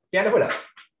 කියන්න පුළුවන්.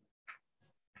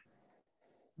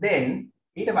 Then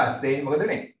ඊට පස්සේ මොකද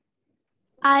උනේ?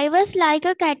 I was like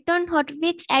a cat on hot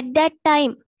bricks at that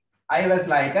time. I was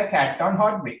like a cat on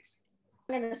hot bricks.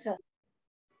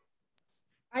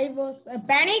 I was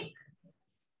panic.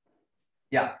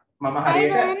 Yeah. මම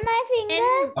හරියට my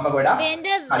fingers. මම ගොඩක් When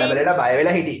the කලබලෙලා බය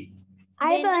වෙලා හිටියේ.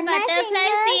 I burned my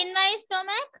butterflies fingers. in my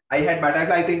stomach. I had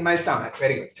butterflies in my stomach.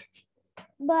 Very good.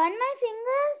 Burn my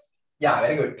fingers. Yeah,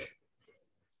 very good.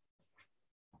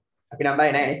 අපි නම් බය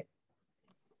නැහැ නේ.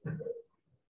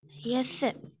 Yes,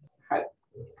 sir. හරි.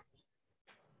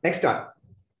 Next one.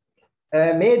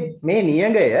 මේ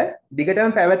නියඟය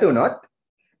දිගටම පැවතුනොත්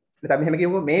අපි මෙහෙම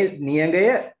කියමු මේ නියඟය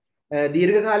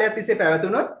දීර්ඝ කාලයක් තිස්සේ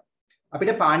පැවතුනොත්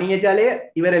අපිට පානීය ජලය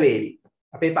ඉවර වේවි.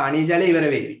 අපේ පානීය ජලය ඉවර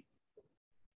වේවි.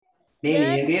 මේ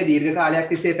නියඟය දීර්ඝ කාලයක්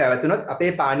තිස්සේ පැවතුනොත් අපේ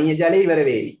පානීය ජලය ඉවර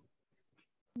වේවි.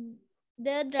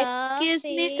 The draft Excuse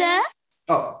me, is- sir.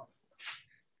 ඔව්.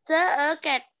 Sir, a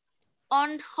cat on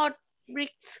hot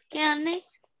bricks කියන්නේ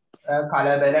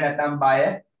කලබල නැත්නම් බය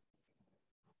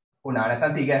වුණා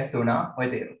නැත්නම් තිගැස්තුණා ඔය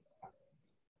තේරුම.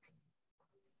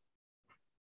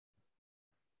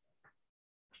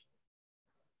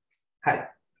 හරි.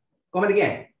 කොහොමද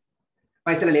කියන්නේ?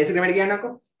 මම ඉස්සෙල්ලා ලේසි ක්‍රමයට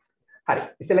කියන්නම්කෝ. හරි.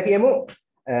 ඉස්සෙල්ලා කියමු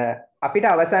අපිට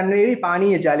අවසන් වේවි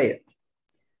පානීය ජලය.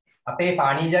 අපේ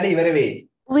පානීය ජලය ඉවර වෙයි.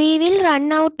 We will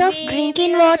run out of We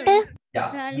drinking will water. Yeah.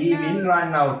 Run We will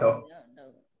run out of.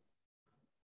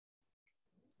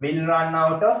 Will run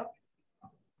out of.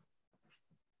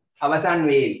 අවසන්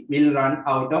වේවි. Will run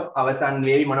out of අවසන්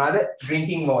වේවි මොනවද?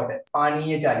 Drinking water.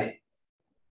 පානීය ජලය.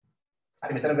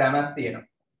 හරි මෙතන ග්‍රැමර් තියෙනවා.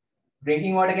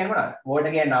 Drinking water කියන්නේ මොනවද?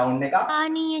 water කියන්නේ noun එක.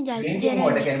 පානීය ජල. Drinking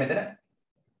water කියන්නේ මෙතන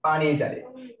පානීය ජලය.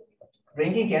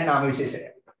 Drinking කියන්නේ නාම විශේෂණය.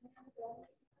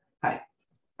 හරි.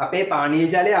 අපේ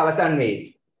පානීය ජලය අවසන් වේවි.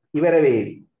 ඉවර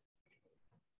වේවි.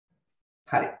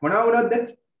 හරි. මොනවා වුණොත්ද?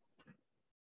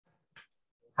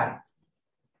 හරි.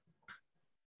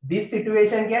 This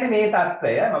situation කියන්නේ මේ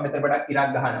තත්ත්වය මම මෙතන පොඩක් ඉරක්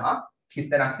ගහනවා.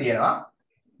 කිස්තනක් තියෙනවා.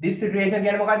 This situation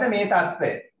කියන්නේ මොකද්ද? මේ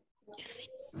තත්ත්වය.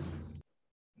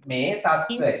 මේ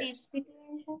තත්ත්වය.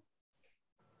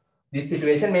 This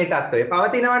situation මේ තත්ත්වය.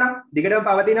 පවතිනවා නම් දිගටම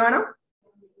පවතිනවා නම්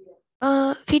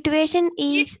Situation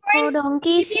is for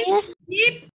donkeys. Yes.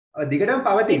 දිගටම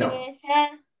පවතිනවා.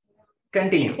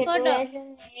 Continue. Situation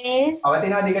is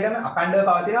පවතිනවා දිගටම අඛණ්ඩව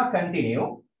පවතිනවා continue.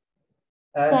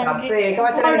 තත්ත්වය ඒක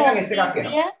වචන නැත්නම් S එකක්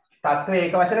එනවා. තත්ත්වය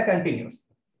ඒක වචන continuous.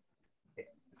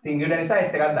 singular නිසා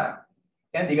S එකක් දාන්න.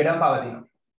 කියන්නේ දිගටම පවතිනවා.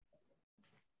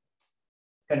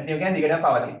 continue කියන්නේ දිගටම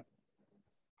පවතිනවා.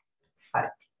 හරි.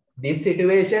 This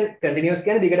situation continuous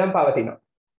කියන්නේ දිගටම පවතිනවා.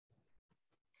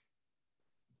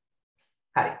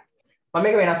 හරි. මම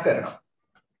මේක වෙනස් කරනවා.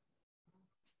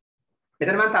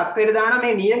 මෙතන මම තත්ත්වයට දානවා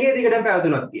මේ නියඟය දිගටම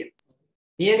පැවතුනොත් කියලා.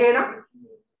 නියඟය නම්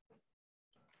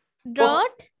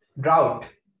drought. drought.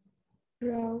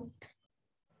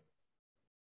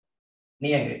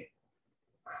 නියඟය.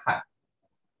 හරි.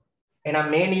 එහෙනම්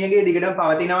මේ නියඟය දිගටම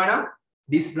පවතිනවා නම්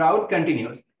this drought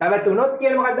continues. පැවතුනොත්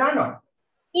කියලා මොකක්ද දාන්නව?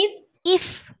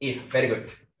 if very good.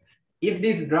 If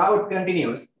this drought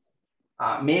continues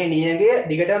මේ නියඟය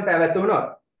දිගටම පැවතුනොත්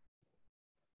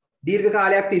දීර්ඝ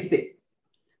කාලයක් තිස්සේ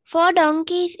For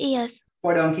donkeys' ears.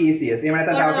 for donkeys years. එහෙම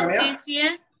නැත්නම් තව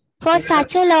ක්‍රමයක් For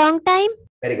such a long time.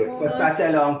 very good for such a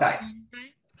long time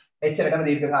එච්චරටම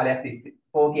දීර්ඝ කාලයක් තිස්සේ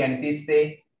for කියන්නේ තිස්සේ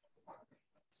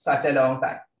such a long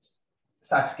time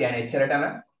such කියන්නේ එච්චරටම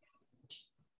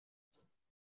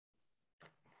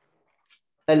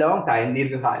a long time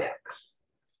දීර්ඝ කාලයක්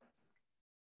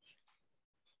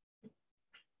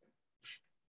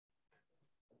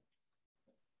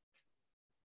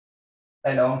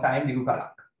a long time දීර්ඝ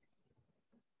කාලයක්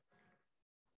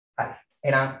හරි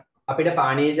එහෙනම් අපිට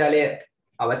පානීය ජලය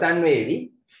අවසන් වේවි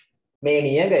මේ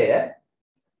නියගය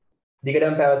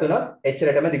දිගටම පැවතුනොත්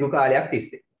එච්චරටම දිගු කාලයක්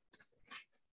තිස්සේ.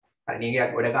 හරි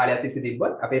නියගයක් ගොඩ කාලයක් තිස්සේ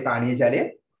තිබ්බොත් අපේ පානීය ජලය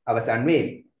අවසන්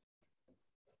වේවි.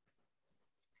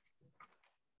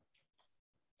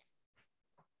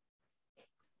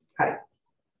 හරි.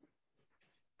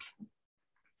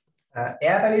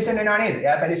 air pollution වෙනවා නේද?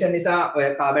 air pollution නිසා ඔය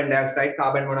carbon dioxide,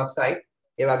 carbon monoxide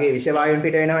ඒ වගේ විෂ වායුන්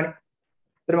පිට වෙනවනේ.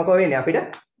 ඒතර මොකෝ වෙන්නේ අපිට?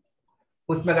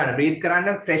 හුස්ම ගන්න breathe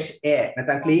කරන්න fresh air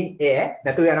නැත්නම් clean air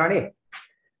නැතුව යනවා නේද?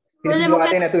 පිරිසිදු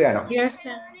වාතය නැතුව යනවා.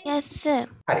 Yes sir.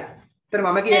 හරි. ඒතර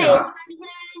මම කියනවා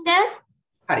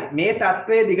හරි මේ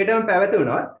තත්ත්වය දිගටම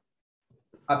පැවතුනොත්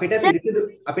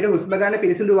අපිට හුස්ම ගන්න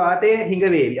පිරිසිදු වාතය හිඟ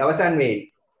වේවි අවසන් වේවි.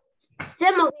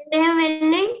 සර් මොකද එහෙම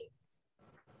වෙන්නේ?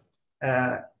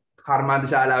 කර්මාන්ත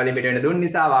ශාලා වලින් පිට වෙන දුන්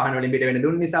නිසා වාහන වලින් පිට වෙන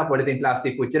දුන් නිසා පොලිතින්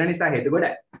ප්ලාස්ටික් පුච්චන නිසා හේතු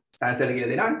ගොඩයි. සංසල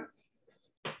කියලා දෙනවනේ.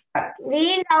 We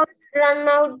run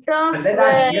out of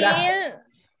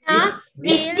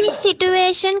If this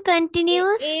situation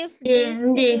continues, If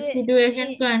This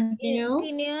situation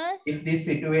continues, if this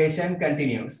situation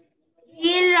continues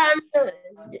we'll run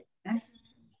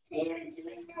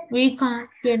we can't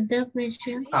get the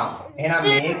question. එහෙනම්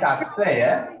මේ තත්ත්වය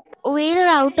we'll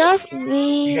run out of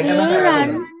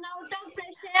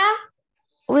fresh air.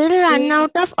 we'll run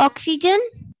out of oxygen.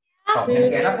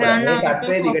 මේ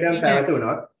තත්ත්වය දිගටම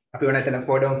පැවතුනොත් අපි ඕන නැතන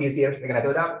ෆෝඩෝන් කීසියර්ස් එක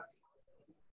නැතුව දාමු.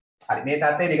 හරි මේ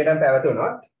තත්ත්වය දිගටම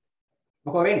පැවතුනොත්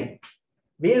මොකෝ වෙන්නේ?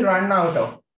 we'll run out of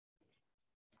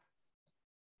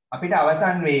අපිට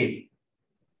අවසන් වේවි.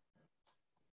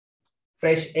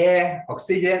 fresh air,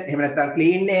 oxygen, එහෙම නැත්නම්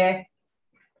clean air,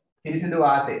 පිරිසිදු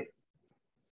වාතය.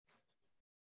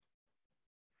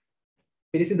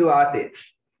 පිරිසිදු වාතය.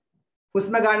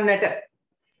 හුස්ම ගන්නට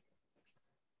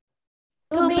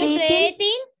to breathe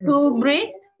in, To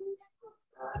breathe.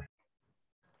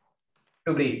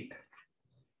 to breathe.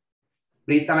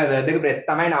 breathe තමයි verb එක, breath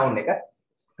තමයි noun එක.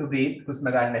 to breathe හුස්ම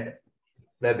ගන්නට.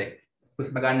 verb එක.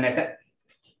 හුස්ම ගන්නට.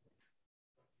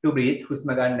 to breathe හුස්ම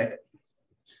ගන්නට.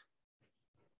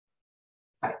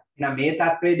 හරි. එහෙනම් මේ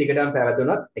තත්ත්වයේ දිගටම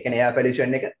පැවතුනොත් ඒ කියන්නේ air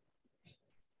pollution එක.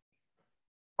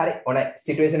 හරි. ඔන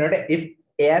situation වලට if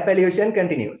air pollution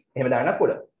continues එහෙම දාන්න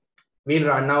පුළුවන්. we'll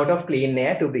run out of clean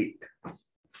air to breathe.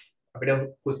 අපිට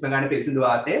හුස්ම ගන්න පිරිසිදු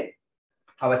වාතය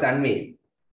අවසන් වේවි.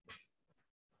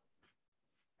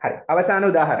 හරි අවසාන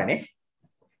උදාහරණේ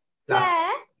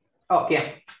ඕකේ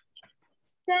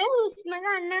සර් හුස්ම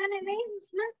ගන්නවා නෙමෙයි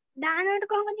හුස්ම දානවට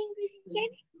කොහොමද ඉංග්‍රීසි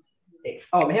කියන්නේ?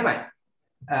 ඔව් මෙහෙමයි.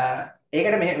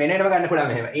 ඒකට වෙනම ගන්න පුළුවන්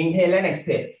මෙහෙම. inhale and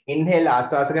exhale. inhale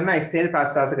ආශ්වාස කරනවා, exhale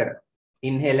ප්‍රශ්වාස කරනවා.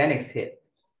 inhale and exhale.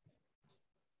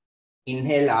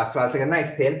 inhale ආශ්වාස කරනවා,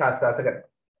 exhale ප්‍රශ්වාස කරනවා.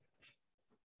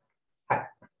 හරි.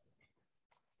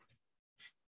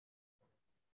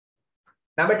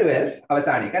 number 12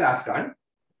 අවසාන එක last one.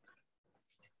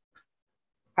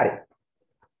 හරි.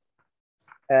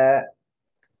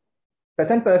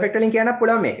 present perfect වලින් කියන්න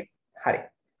පුළුවන් මේක. හරි.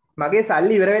 මගේ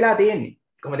සල්ලි ඉවර වෙලා තියෙන්නේ.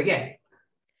 කොහොමද කියන්නේ?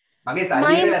 මගේ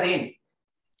සල්ලි ඉවර වෙලා තියෙන්නේ.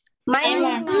 my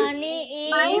money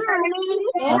is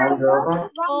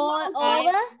all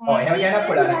over. ඔව් එහෙම කියන්න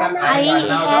පුළුවන්. නැත්නම් I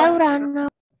have run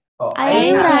out. I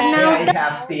have run out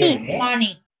of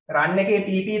Money. run එකේ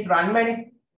pp run වෙන්නේ.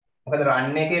 මොකද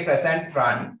run එකේ present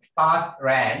run, past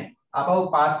ran, අපහු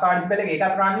past participle එක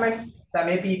ඒකත් run වෙන්නේ.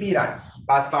 මේ pp run,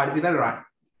 past participle run.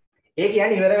 ඒ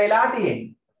කියන්නේ ඉවර වෙලා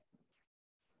තියෙන්නේ.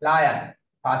 ලා යන්න.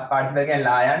 past participle කියන්නේ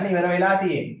ලා යන්න ඉවර වෙලා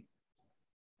තියෙන්නේ.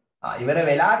 ඉවර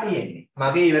වෙලා තියෙන්නේ.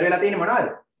 මගේ ඉවර වෙලා තියෙන්නේ මොනවද?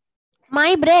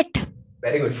 my bread.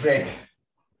 very good bread.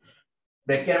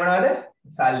 bread කියන්නේ මොනවද?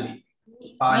 සල්ලි.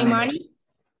 My money.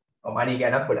 ඔව් money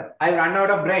කියන්න පුළුවන්. I run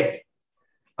out of bread.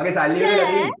 මගේ සල්ලි ඉවර වෙලා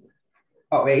තියෙන්නේ.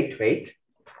 Oh wait.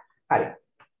 හරි.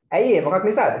 ඇයි ඒ මොකක්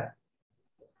නිසාද?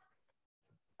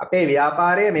 අපේ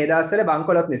ව්‍යාපාරයේ මේ දවස්වල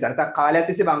බංකොලොත් නිසා නැත්නම් කාලයක්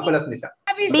තිස්සේ බංකොලොත් නිසා.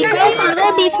 Because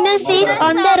our business is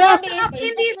on the rocks.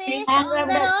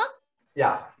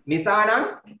 Yeah. නිසා නම්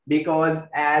because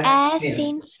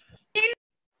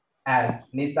as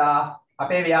නිසා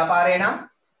අපේ ව්‍යාපාරය නම්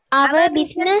our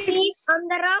business is on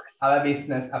the rocks. our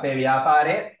business අපේ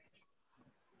ව්‍යාපාරය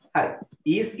හරි.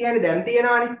 is කියන්නේ දැන්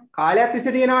තියනවානේ. කාලයක්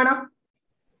තිස්සේ තියනවා නම්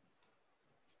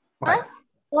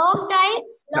long time.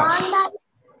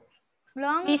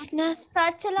 long business,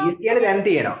 such a long is කියන්නේ දැන්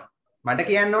තියෙනවා. මට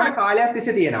කියන්න ඕන කාලයක්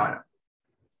තිස්සේ තියෙනවා.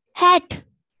 hat,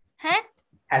 hat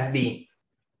has been.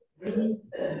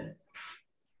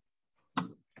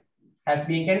 has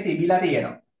been කියන්නේ තිබිලා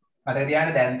තියෙනවා. මට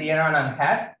තියන්න දැන් තියෙනවා නම්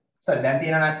has, sorry දැන්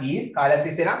තියෙනවා නම් is, කාලයක්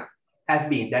තිස්සේ නම් has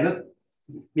been. දැනුත්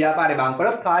ව්‍යාපාරේ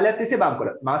බංකොලොත් කාලයක් තිස්සේ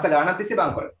බංකොලොත්. මාස ගාණක් තිස්සේ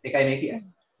බංකොලොත්. ඒකයි මේ කියන්නේ.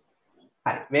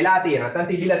 හරි. වෙලා තියෙනවා.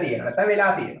 නැත්නම් තිබිලා තියෙනවා. නැත්නම්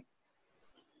වෙලා තියෙනවා.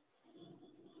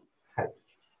 හරි.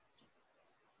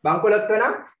 බංකොලොත්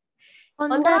වෙනා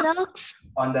on the rocks,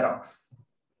 on the rocks.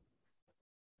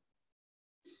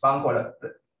 බංකොලොත්.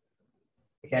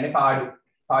 ඒ කියන්නේ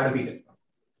පාඩු පිට.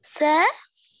 Sir,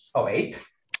 Oh wait.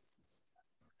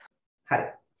 හරි.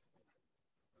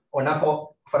 ඔන්න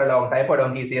for a long time for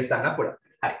donkey CS ගන්න පුළුවන්.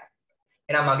 හරි.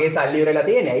 එහෙනම් මගේ සල්ලි ඉවරලා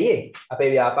තියෙන්නේ ඇයි ඒ? අපේ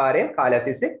ව්‍යාපාරයෙන් කාලයක්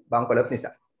තිස්සේ බංකොලොත්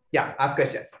නිසා. Yeah, ask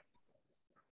questions.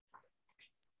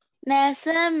 නෑ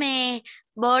sir මේ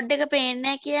බෝඩ් එක පේන්නේ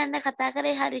නැහැ කියන්න කතා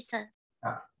කරේ හරි sir.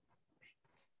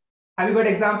 Have you got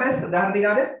examples? උදාහරණ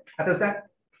දිනනද? අතෝ සර්.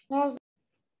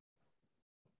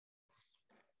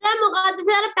 සර් මොකද්ද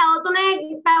සර් පැව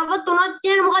තුනක්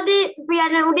කියන මොකද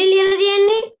උඩින් ලියලා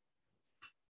තියෙන්නේ?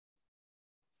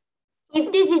 If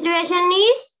the situation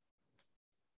is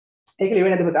ඒක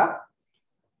ලියවෙන්නේ නැද්ද පුතා?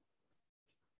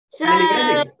 sir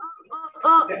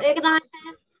ඒක තමයි sir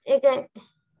ඒක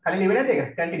කලින් ලියවෙන්නේ නැද්ද ඒක?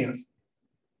 Continuous.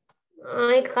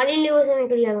 ඒක කලින් ලියුවා සර්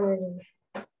මේක ලියගන්න.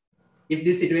 If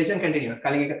this situation continues.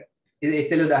 කලින් එක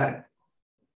Excel උදාහරණ.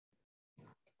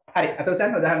 හරි. අතෝ සර්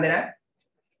උදාහරණ දෙන්න.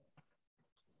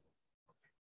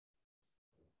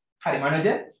 හරි Manoja.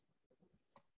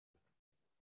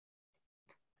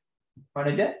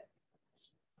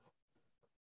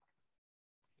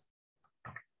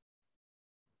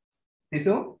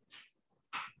 Tisu?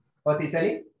 Or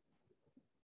Tisali?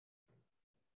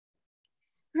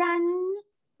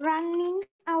 Running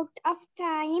out of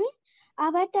time.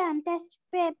 Our term test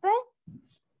paper.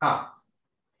 I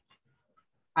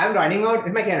am running out.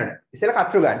 If I can, ඉස්සෙල්ලා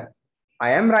කතරු ගන්න. I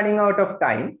am running out of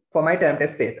time for my term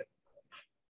test paper.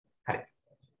 හරි.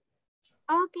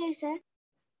 Okay, sir.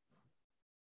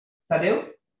 Sadev?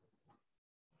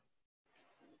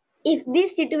 If this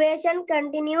situation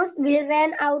continues, we'll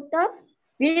run out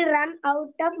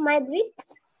of my breath.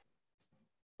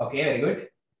 Okay, very good.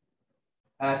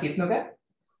 Kitnuka?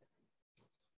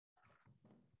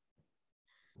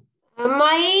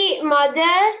 My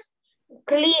mother's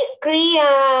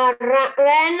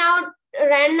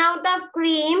ran out of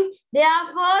cream.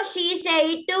 Therefore, she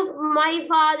said to my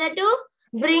father to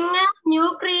bring a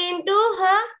new cream to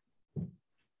her.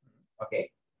 Okay.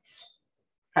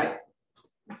 Hi.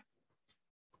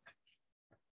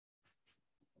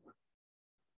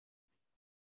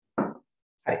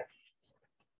 Hi.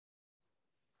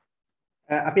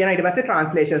 අපි යන ඊට පස්සේ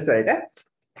translations වලට.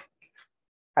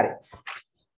 හරි.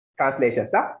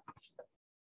 Translations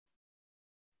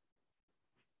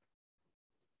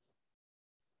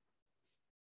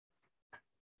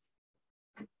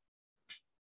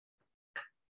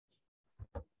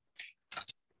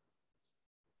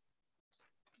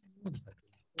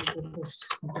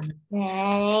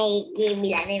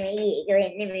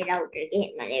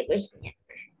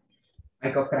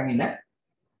Mic off කරන් ඉන්න.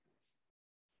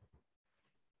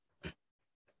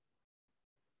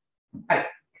 හරි.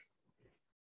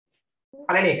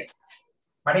 පළවෙනි එක.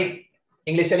 මට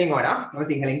ඉංග්‍රීසි වලින් ඕන මම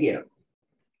සිංහලෙන් කියනවා.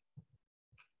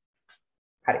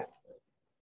 හරි.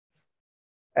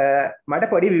 මට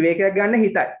පොඩි විවේකයක් ගන්න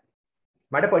හිතයි.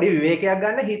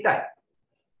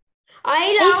 I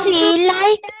feel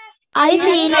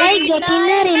like getting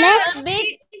a relax.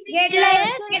 Get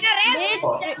like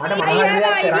මට මොනවා හරි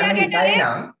දෙයක් කරන්න හිතයි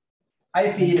නම් I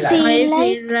feel like. Feel I like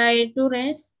feel right to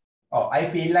rest. I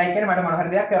feel like කියන්නේ මට මොනවා හරි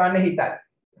දෙයක් කරන්න හිතයි.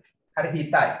 හරි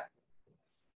හිතයි.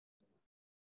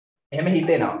 එහෙම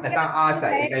හිතෙනවා. නැත්නම්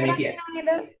ආසයි. ඒකයි මේ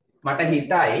කියන්නේ. මට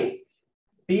හිතයි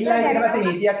feel like ඊට පස්සේ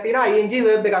නීතියක් තියෙනවා ing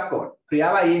verb එකක් ඕන.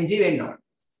 ක්‍රියාව ing වෙන්න ඕන.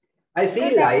 I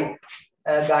feel like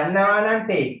ගන්නවා නම්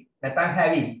take නැත්නම්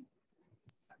having.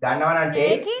 ගන්නවා නම්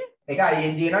take ඒක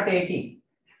ing වෙනවා taking.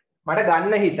 මට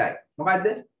ගන්න හිතයි. මොකද්ද?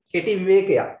 කෙටි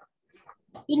විවේකයක්.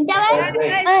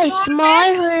 a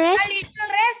small rest.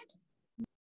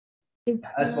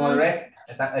 A small rest,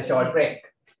 a short break.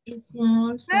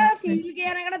 feel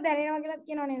කියන එකට දැනෙනවා කියලා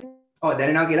කියනවා නේද? ඔව්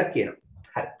දැනෙනවා කියලා කියනවා.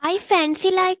 හරි. I fancy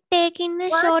like taking a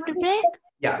short break.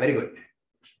 Yeah, very good.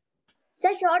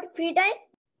 Sir, short free time.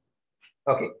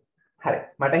 Okay. හරි.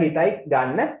 මට හිතයි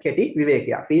ගන්න කෙටි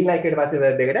විවේකයක්. feel like එකට පස්සේ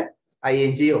verb එකට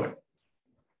ing ඕන.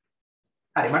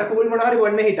 හරි. මට cool මොනවා හරි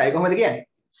බොන්න හිතයි. කොහොමද කියන්නේ?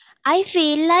 I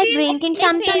feel like drinking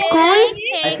something cool.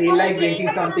 I feel like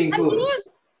drinking something cool.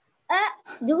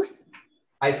 Juice.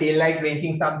 I feel like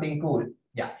drinking something cool.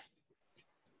 Yeah.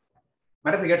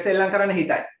 මට ක්‍රිකට් සෙල්ලම් කරන්න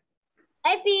හිතයි.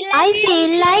 I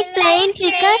feel like playing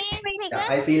cricket. Yeah,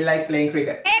 I feel like playing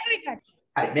cricket.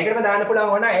 හරි. මේකටම දාන්න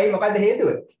පුළුවන් ඕන. ඇයි මොකද්ද හේතුව?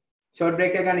 short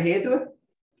break එක ගන්න හේතුව?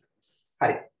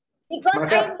 හරි. because I'm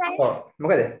tired. ඔව්.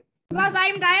 මොකද? Because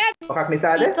I'm tired. මොකක්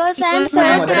නිසාද? Because I'm so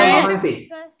හොඳට tired. මහන්සි.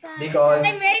 Because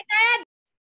I'm very tired.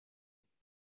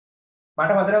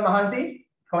 මට හොඳට මහන්සි.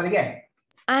 කොහොමද කියන්නේ?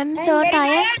 I'm so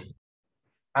tired.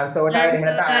 I'm so tired. එහෙම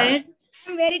නැත්නම්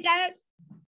I'm very tired.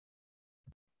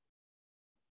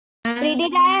 Pretty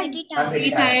tired. I'm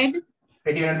pretty tired.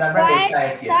 Pretty වෙනද දාන්න dead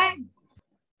tired කියලා.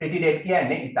 pretty dead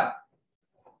කියන්නේ ඉතා.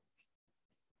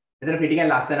 එතන pretty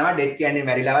කියන්නේ ලස්සනවා, dead කියන්නේ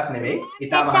මැරිලවත් නෙමෙයි.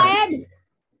 ඉතා මහන්සි.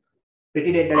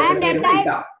 pretty dead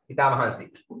කියන්නේ ඉතා මහන්සි.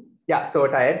 Yeah, so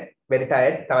tired, very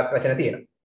tired. තවත් වචන තියෙනවා.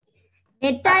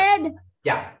 Dead tired.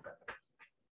 Yeah.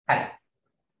 Right.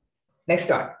 Next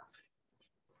one.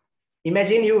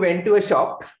 Imagine you went to a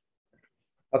shop,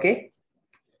 okay,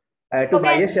 to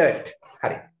buy a shirt.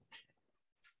 Hari.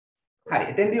 Hari.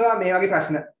 එතෙන්දී ඔයා මේ වගේ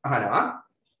ප්‍රශ්න අහනවා.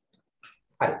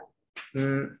 හරි.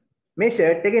 මේ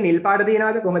ෂර්ට් එකේ නිල් පාට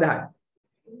තියනවාද කොහමද අහන්නේ?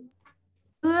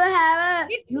 Do you have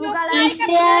a blue color?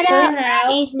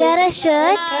 Is there a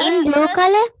shirt in blue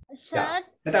color? shirt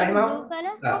නැත්නම් blue එහෙම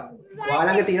color. ඔයා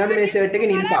ළඟ තියනවාද මේ ෂර්ට් එකේ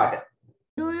නිල් පාට?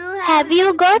 Do you Have you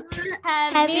got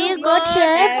have you got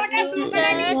shirt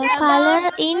color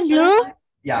in blue?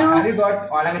 Yeah, have you got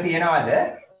ඔයා ළඟ තියනවාද?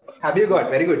 Have you got?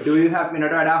 Very good. Do you have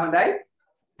වෙනට වඩා හොඳයි?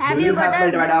 Have Do you got have a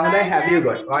වලට වඩා blue හොඳයි? color Have you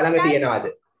got? shirt in ඔයා ළඟ blue තියනවාද?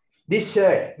 This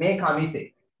shirt මේ කමිසේ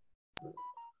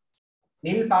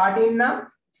නිල් පාටින් නම්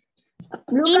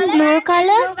In blue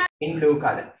color? in blue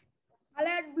color.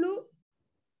 Colored blue.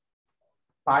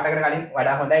 පාටකට කලින්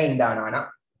වඩා හොඳයි ඉන් දානවා නම්.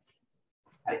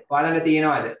 හරි. ඔයා ළඟ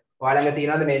තියනවාද? ඔයා ළඟ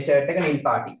තියනවාද මේ ෂර්ට් එක නිල්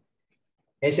පාටින්?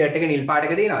 මේ ෂර්ට් එක නිල්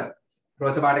පාටක තියනවාද?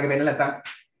 රෝස පාටක පෙන්නලා නැත්නම්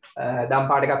දම්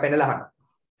පාටකක් පෙන්නලා අහන්න.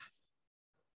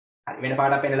 හරි. වෙන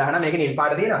පාටක් පෙන්නලා අහන්න මේක නිල්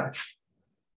පාට තියනවාද?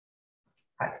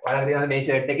 හරි. ඔයා ළඟ තියනවාද මේ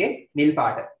ෂර්ට් එකේ නිල්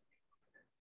පාට?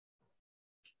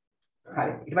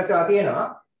 හරි. ඊට පස්සේ ඔයා කියනවා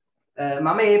මම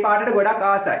මේ පාටට ගොඩක්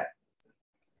ආසයි.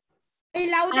 I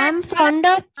love that.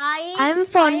 I'm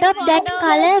fond of that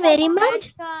color very much.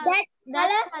 that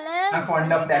color I'm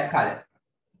fond of that color.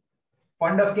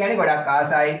 Fond of කියන්නේ ගොඩක්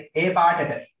ආසයි ඒ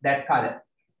පාටට that color.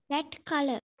 That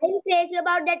color. I'm crazy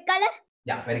about that color.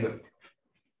 Yeah, very good.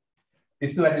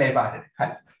 ඉස්සුවට ලේ පාටට.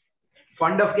 හරි.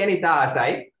 Fond of කියන්නේ ඉතා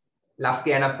ආසයි. love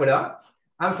කියනක් පුළුවන්.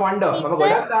 I'm fond of මම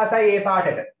ගොඩක් ආසයි ඒ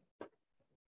පාටට.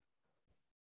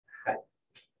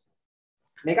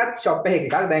 මේකත් ෂොප් එකක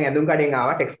එකක්. දැන් ඇඳුම් කඩෙන්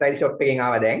ආවා, ටෙක්ස්ටයිල් ෂොප් එකෙන්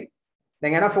ආවා දැන්.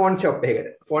 දැන් යනවා ෆෝන් ෂොප් එකකට.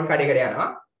 ෆෝන් කඩේකට යනවා.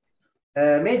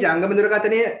 මේ ජංගම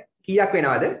දුරකථනය කීයක්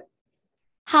වෙනවද?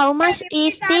 How much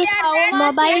is this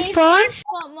mobile phone?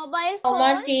 mobile How phone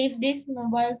much is this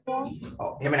mobile phone?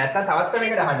 ඔව්. එහෙම නැත්නම් තවත්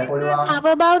ක්‍රමයකට අහන්න පුළුවන්. How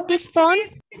about this phone?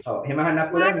 ඔව්. එහෙම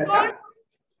අහන්නත් පුළුවන් නැත්නම්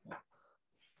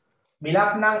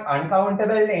මිලක් නම්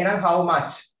uncountable එහෙනම් how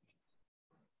much?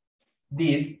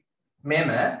 This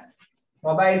මෙම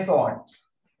mobile phone.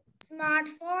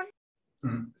 Smartphone.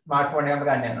 ස්මාර්ට්ෆෝන් එකම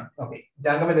ගන්න යනවා. ඕකේ.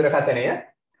 ජංගම දුරකථනය.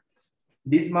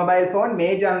 this mobile phone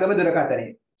මේ ජංගම දුරකථනය.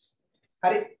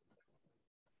 හරි.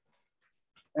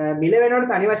 මිල වෙනවට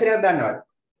තනි වචනයක් දන්නවද?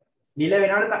 මිල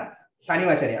වෙනවට තනි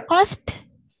වචනයක්. Cost.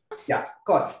 Yeah,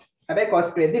 cost. හැබැයි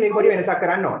cost වෙද්දි මේක පොඩි වෙනසක්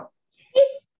කරන්න ඕන.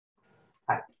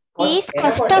 හරි. Is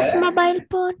cost of mobile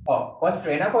phone? ඔව් cost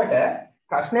වෙනකොට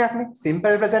ප්‍රශ්නයක්නේ.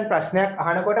 simple present ප්‍රශ්නයක්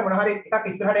අහනකොට මොන හරි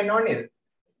එකක් ඉස්සරහට එන්න ඕනේ නේද?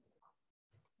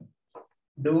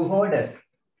 do or does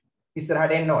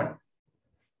ඉස්සරහට එන්න ඕනේ.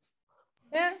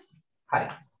 Yes. හරි.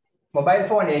 mobile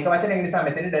phone එක වචනයක නිසා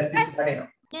මෙතන does ඉස්සරහට එනවා.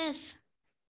 Yes.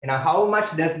 එහෙනම් how much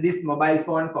does this mobile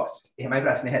phone cost? එහෙමයි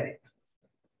ප්‍රශ්නේ හැදෙන්නේ.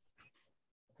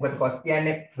 මොකද cost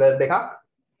කියන්නේ verb එකක්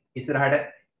ඉස්සරහට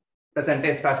present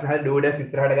tense ප්‍රශ්න හරි do does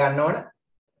ඉස්සරහට ගන්න ඕන.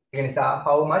 ඒක නිසා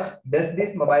how much does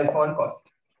this mobile phone cost?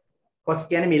 cost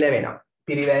කියන්නේ මිල වෙනවා.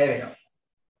 පිරිවැය වෙනවා.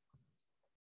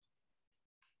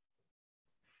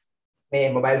 මේ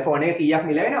mobile phone එක කීයක්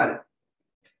මිල වෙනවද?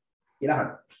 කියලා අහන්න.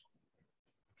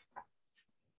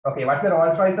 Okay, what's the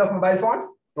Rolls Royce of mobile phones?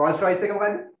 Rolls Royce එක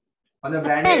මොකද්ද? On the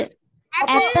brand name?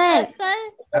 Apple.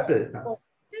 Apple.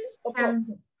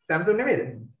 Samsung නෙමෙයිද?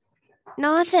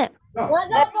 No, sir. No.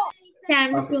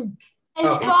 Samsung.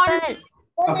 Best phone.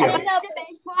 Okay. That is the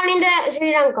best phone in the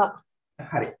Sri Lanka.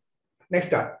 හරි.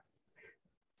 Next one.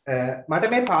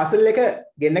 මට මේ parcel එක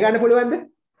ගෙන්න ගන්න පුළුවන්ද?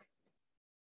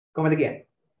 කොහොමද කියන්නේ?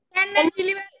 Can I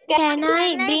deliver? Can I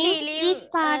bring this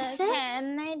parcel? can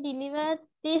I deliver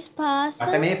this parcel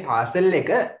මට මේ parcel එක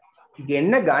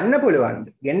ගෙන්න ගන්න පුළුවන්ද?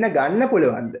 ගෙන්න ගන්න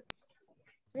පුළුවන්ද?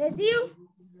 Receive.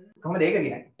 කොහොමද ඒක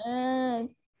කියන්නේ? can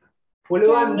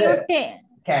පුළුවන්ද? you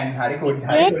can hari could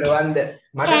hari පුළුවන්ද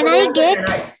මට Can I පුළුවන්ද get-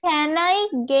 can I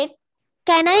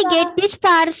Can I get this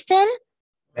parcel?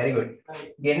 very good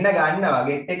ගෙන්න ගන්නවා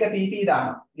get එක pp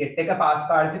දානවා get එක past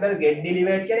participle get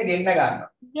delivered කියන්නේ ගෙන්න ගන්නවා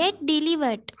Get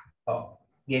delivered. ඔව්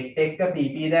get එක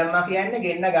pp දැම්මා කියන්නේ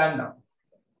ගෙන්න ගන්නවා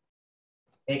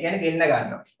ඒ කියන්නේ ගෙන්න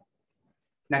ගන්නවා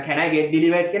now can I get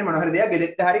delivered කියන්නේ මොන හරි දෙයක්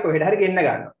ගෙදෙට්ට හරි කොහෙට හරි ගෙන්න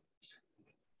ගන්නවා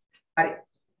හරි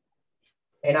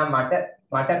එහෙනම්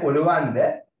මට පුළුවන්ද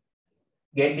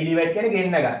get delivered කියන්නේ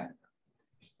ගෙන්න ගන්න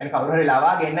يعني කවුරු හරි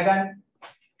ලවා ගෙන්න ගන්න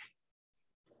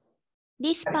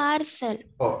This parcel.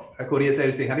 ඔව් courier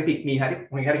service එක හරි pick me හරි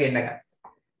මොකක් හරි ගෙන්න ගන්න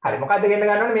හරි මොකද්ද ගෙන්න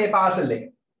ගන්න ඕනේ මේ parcel එක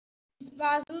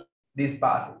this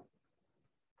parcel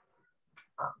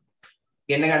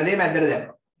ගෙන්න ගන්න දේ මැද්දට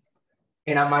දැම්මා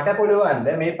එහෙනම් මට පුළුවන්ද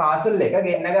මේ parcel එක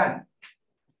ගෙන්න ගන්න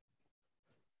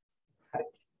හරි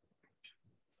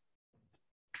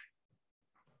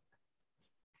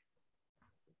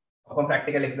ඔක්කොම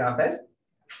practical examples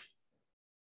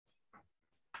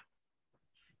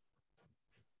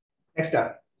next one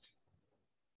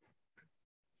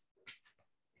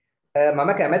මම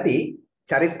කැමති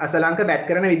චරිත් අසලංක බැට්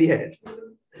කරන විදිහට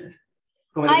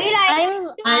කොහොමද I like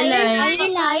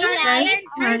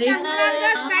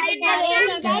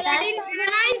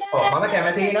මම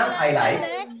කැමති නම් I like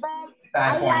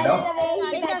fan fond of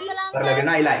කරගෙන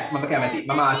I like මම කැමති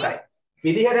මම ආසයි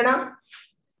විදිහට නම්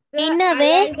In a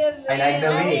way. I like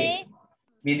the way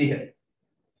විදිහට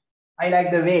I like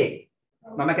the way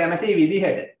මම කැමති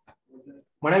විදිහට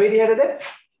මොන විදිහටද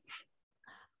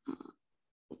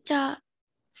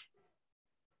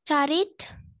Charit.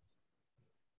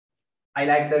 I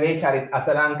like the way Charith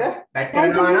Asalanka bat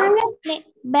කරනවා නම්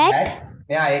Bat.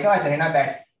 මෙයා ඒක වචනේ නා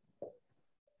bats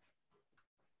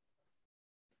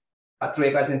අත්‍රේ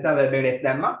වචන නිසා verb එක s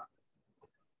දැම්මා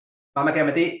මම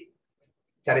කැමති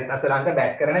චරිත් අසලංක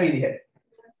බැට් කරන විදිහට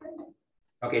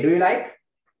okay do you like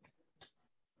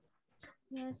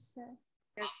Yes, sir.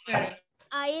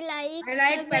 I like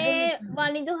the way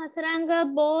Vanidu Hasaranga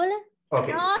bowl.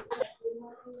 okay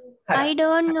I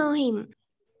don't know him.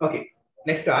 okay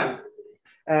next one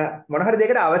මොන හරි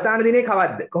දෙයකට අවසාන දිනේ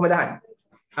කවද්ද කොහොමද අහන්නේ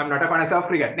I'm not a connoisseur of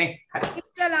cricket නේ හරි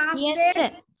Yes, sir.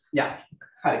 yeah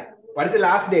හරි what is the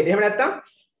last date එහෙම නැත්තම්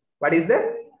what is the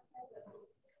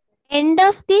End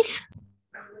of this.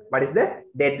 what is the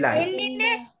deadline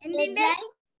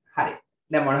හරි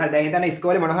දැන් මොන හරි දැන් හිතන්න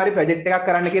ඉස්කෝලේ මොන හරි ප්‍රොජෙක්ට් එකක්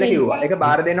කරන්න කියලා කිව්වා ඒක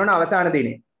බාර දෙන්න ඕන අවසාන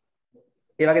දිනේ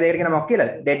ඒ වගේ දෙයකට කියන මොකක්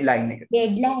කියලාද deadline එක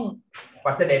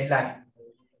what's the deadline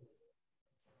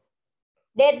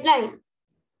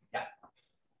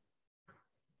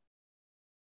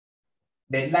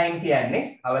deadline කියන්නේ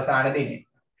අවසාන දිනේ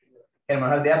එහෙනම්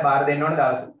මොන හරි දෙයක් බාර දෙන්න ඕන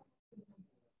දවස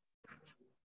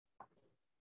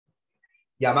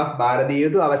යමක් බාර දිය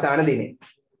යුතු අවසාන දිනේ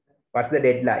what's the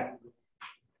deadline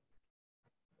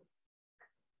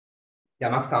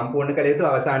යමක් සම්පූර්ණ කළ යුතු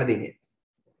අවසාන දිනේ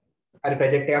හරි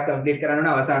ප්‍රොජෙක්ට් එකක් කම්ප්ලීට් කරන්න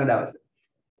ඕන අවසාන දවස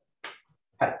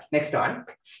හරි next one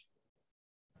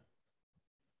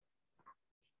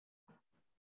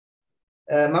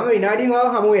මම විනාඩියෙන් ආව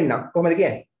හමු වෙන්නම් කොහොමද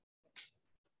කියන්නේ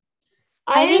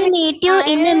I will meet you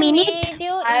in a minute.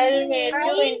 I'll meet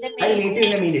you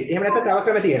in a minute එහෙම නැත්නම් තව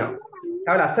ක්‍රම තියෙනවා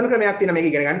තව ලස්සන ක්‍රමයක් තියෙනවා මේක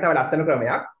ඉගෙන ගන්න තව ලස්සන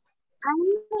ක්‍රමයක්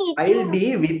I'll be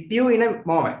with you in a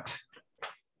moment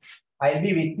I'll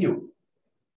be with you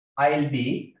I'll be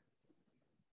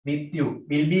with you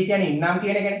will be කියන්නේ ඉන්නම්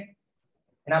කියන එකනේ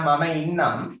එහෙනම් මම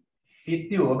ඉන්නම් with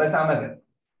you ඔබ සමග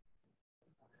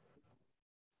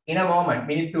in a moment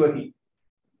මිනිත්තුවකින්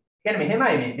කියන්නේ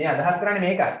මෙහෙමයි මේ අදහස් කරන්නේ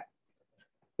මේකයි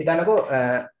හිතන්නකෝ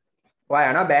ඔයා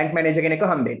යනවා බැංක් මැනේජර් කෙනෙක්ව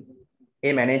හම්බෙන්න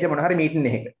ඒ මැනේජර් මොන හරි මීටින්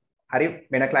එකක හරි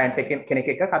වෙන ක්ලයන්ට් කෙනෙක්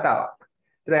එක්ක කතාවක්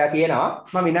ඊට එයා කියනවා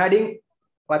මම විනාඩියෙන්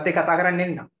ඔයත් එක්ක කතා කරන්න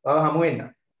එන්නම් ඔයාව හමු වෙන්න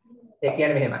ඒ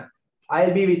කියන්නේ මෙහෙමයි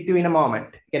I'll be with you in a moment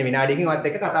කියන්නේ විනාඩියකින් ඔයත්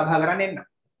එක්ක කතා බහ කරන්න එන්නම්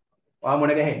ඔයා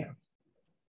මුණ ගැහෙන්න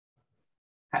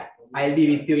හරි I'll be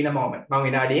with you in a moment මම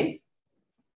විනාඩියෙන්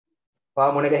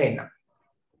ඔයා මුණ ගැහෙන්න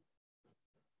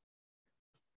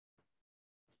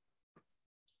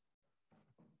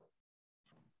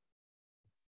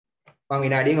මම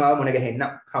විනාඩියෙන් ඔයාව මුණ ගැහෙන්න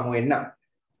හමු වෙන්න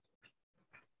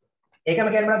ඒකම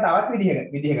කියන්න තවත්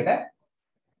විදිහකට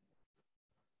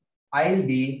I'll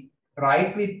be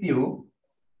right with you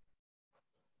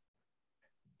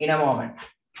in a moment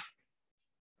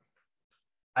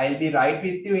I'll be right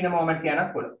with you in a moment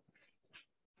කියනත් පුළුවන්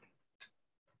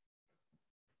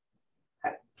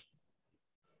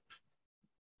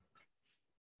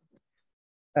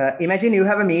imagine you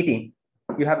have a meeting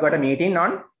you have got a meeting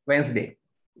on Wednesday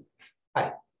හරි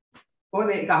කොහොමද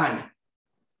මේක අහන්නේ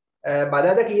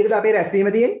බදාද කීයටද අපේ රැස්වීම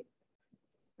තියෙන්නේ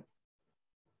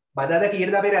බදාද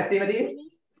කීයටද අපේ රැස්වීම තියෙන්නේ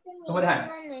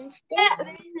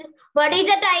What is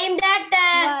the time that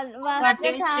What's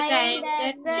the time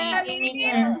that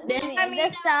the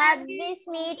start this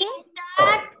meeting?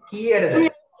 Key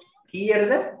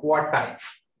what time?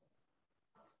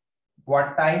 What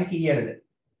time key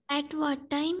At what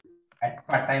time? At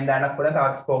what time දානක් වල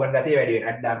තවත් spoken ගතිය වැඩි වෙනවා.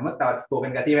 at දානම තවත්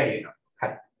spoken ගතිය වැඩි වෙනවා.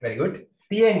 හරි. very good.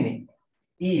 තියෙන්නේ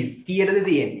is කීයටද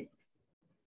තියෙන්නේ?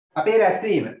 අපේ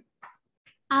රැස්වීම.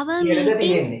 Our කීයටද meeting.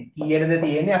 තියෙන්නේ? කීයටද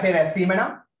තියෙන්නේ අපේ රැස්වීම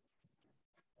නම්?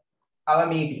 our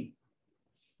meeting.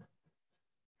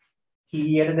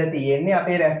 කීයටද තියෙන්නේ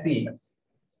අපේ රැස්වීම?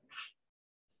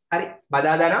 හරි.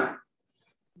 බදාදා නම්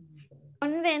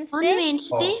On On Wednesday.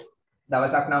 Wednesday.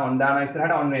 දවසක් නම් on දානවා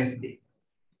ඉස්සරහට on Wednesday.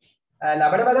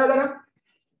 ලබන බදාදා නම්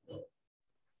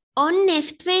On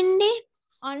next Wednesday.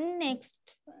 On next.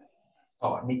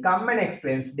 නිකම්ම next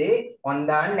Wednesday on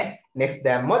දාන්නේ නැහැ. next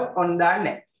දැම්මොත් on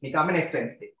දාන්නේ නැහැ. නිකම්ම next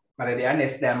Wednesday. මම දෙයක්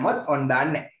next දැම්මොත් on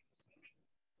දාන්නේ නැහැ.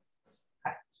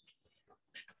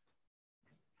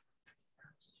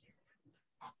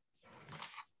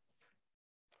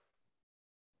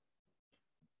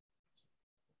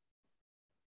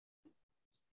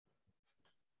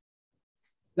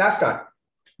 last one.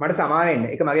 මට සමාව වෙන්න.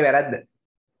 ඒක මගේ වැරද්ද.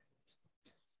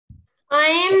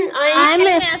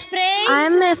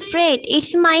 I'm afraid.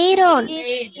 It's my wrong.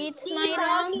 It's my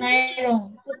wrong.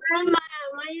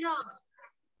 my wrong.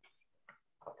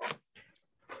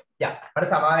 Yeah. මට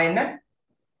සමාව වෙන්න.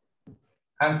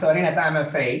 I'm sorry නැත්නම් I'm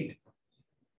afraid.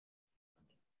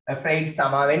 Afraid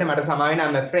සමාව වෙන්න. මට සමාව වෙන්න.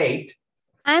 I'm afraid.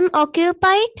 I'm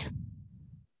occupied.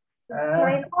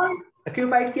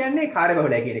 occupied කියන්නේ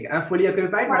කාර්යබහුලයි කියන එක. I'm fully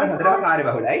occupied. මට හතරම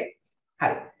කාර්යබහුලයි.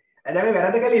 හරි. දැන් මේ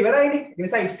වැරද්ද කළේ ඉවරයිනේ. ඒ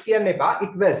නිසා it's කියන්න එපා.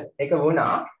 It was ඒක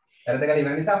වුණා. වැරද්ද කළේ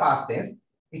ඉවර නිසා past tense.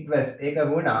 It was ඒක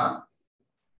වුණා.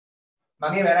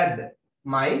 මගේ වැරද්ද.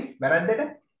 my වැරද්දට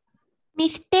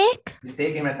Mistake.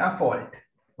 mistake එහෙම නැත්නම් fault.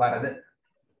 වරද.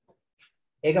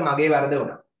 ඒක මගේ වරද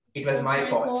වුණා. It was my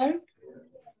fault.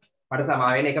 මට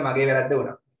සමාව වෙන්න ඒක මගේ වැරද්ද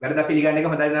වුණා. වැරද්ද පිළිගන්න එක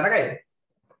හොඳයි නරකයිද?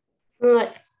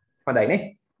 හොඳයි නේ.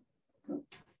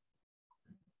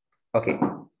 Okay.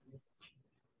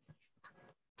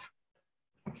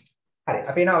 හරි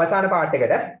අපි යන අවසාන part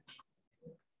එකට.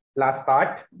 Last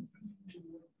part.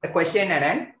 A question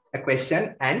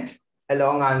and a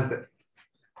long answer.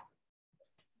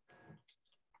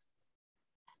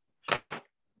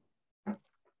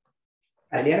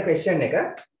 ලියන question එක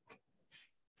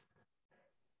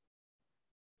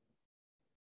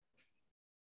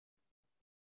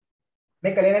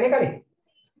මේ කලින් නේ කලින්.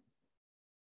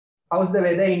 How's the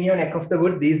weather in your neck of the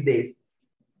woods these days?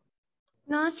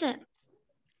 No, sir.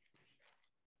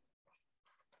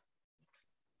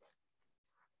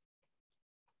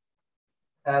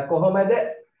 කොහොමද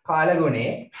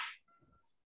කාලගුණේ?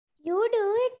 You do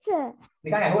it, sir.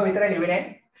 නිකන් අහුව විතරයි ලිව්වේ නෑ.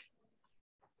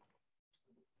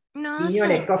 No, In your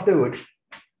sir. neck of the woods.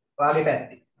 වාගේ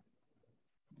පැත්තේ.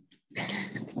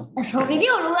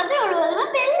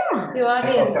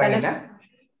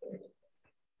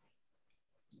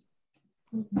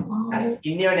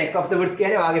 In your neck of the woods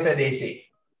කියන්නේ වාගේ ප්‍රදේශයේ.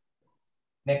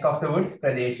 neck of the woods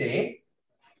ප්‍රදේශයේ.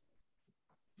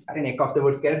 හරි neck of the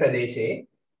woods කියන්නේ ප්‍රදේශයේ.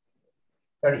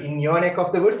 in your neck of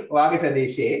the woods වාගේ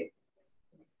ප්‍රදේශයේ.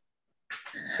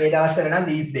 ඒ දවස්වල නම්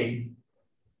these days.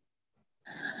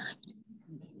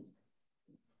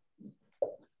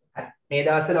 මේ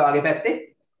දවස්වල වාගේ පැත්තේ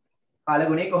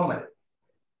කාලගුණේ කොහොමද?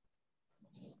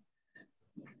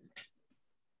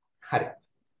 හරි.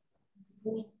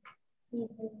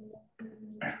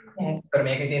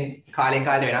 මේක ඉතින් කාලෙන්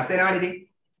කාලේ වෙනස් වෙනවානේ ඉතින්.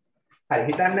 හරි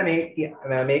හිතන්න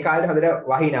මේ කාලේ හොඳට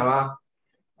වහිනවා.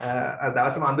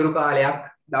 දවසම අඳුරු කාලයක්,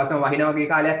 දවසම වහිනා වගේ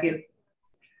කාලයක් කියලා.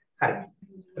 හරි.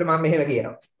 ඒත් මම මෙහෙම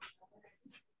කියනවා.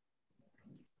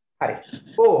 හරි.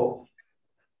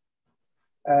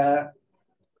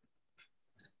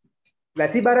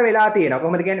 වැසිබර වෙලා තියෙනවා.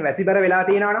 කොහොමද කියන්නේ වැසිබර වෙලා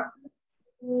තියෙනවා නම්?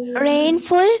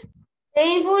 Rainful.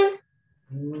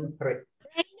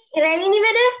 Rainy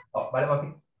weather. ඔව් බලමු අපි.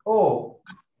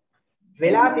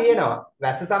 වෙලා තියෙනවා.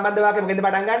 වැස්ස සම්බන්ධ වාක්‍ය මොකෙන්ද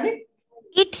පටන් ගන්නෙ?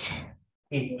 It.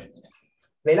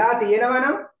 වෙලා තියෙනවා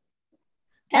නම්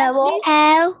Have.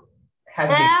 has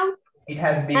been. It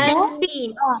has been.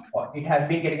 It has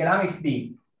been කියන ගාම it's been.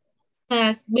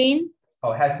 Has been.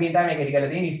 has been තමයි මේක ඉතිකලා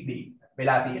තියෙන it's been.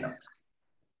 වෙලා තියෙනවා.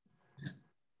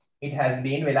 It has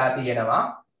been වෙලා තියෙනවා.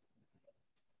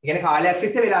 ඒ කියන්නේ කාලයක්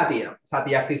තිස්සේ වෙලා තියෙනවා.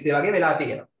 සතියක් තිස්සේ වගේ වෙලා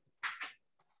තියෙනවා.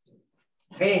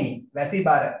 rainy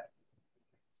වැසිබර.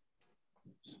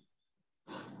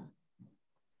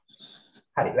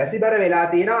 හරි වැසිබර වෙලා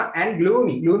තියෙනවා and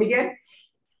gloomy. gloomy කියන්නේ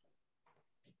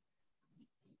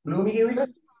gloomy කියන්නේ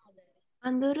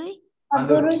Anduruයි.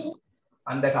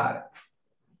 අන්ධකාර.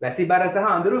 වැසිබර සහ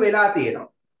අඳුරු වෙලා තියෙනවා.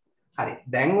 හරි.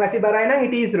 දැන් වැසිබරයි නම්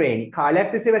it is raining. කාලයක්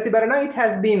තිස්සේ වැසිබර නම් it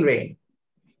has been raining.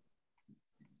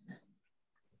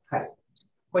 හරි.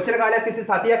 කොච්චර කාලයක් තිස්සේ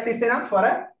සතියක් තිස්සේ නම් for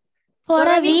For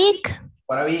a week.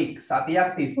 for a week සතියක්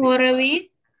තිස්සේ. For a week.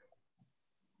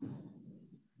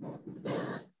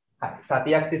 හරි.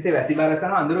 සතියක් තිස්සේ වැසිබර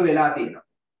සහ අඳුරු වෙලා තියෙනවා.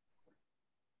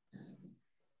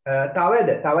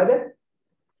 තවද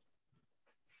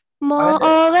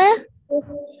Moreover.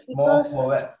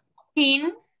 moreover In.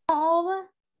 over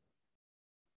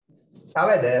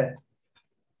තවද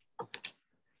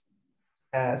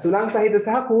සුළං සහිත සහ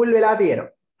කූල් වෙලා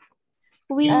තියෙනවා.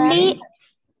 Windy.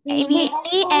 Windy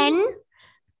and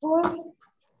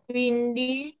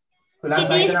Windy. සුළං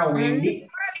සහිත නම් windy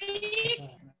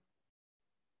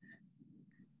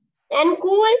And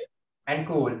cool. and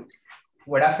cool.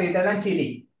 ගොඩක් සහිත නම් chilly.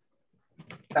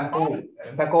 නැත්නම් cool.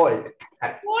 the cold.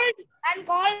 හරි. Cold and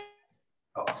cold.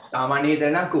 ඔව්. සාමාන්‍ය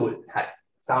විදිහට නම් cool. හරි.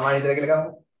 සාමාන්‍ය විදිහට කියලා ගමු.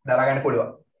 දරා ගන්න පුළුවන්.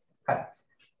 හරි.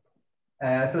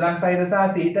 සුළං සහිත සහ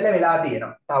සීතල වෙලා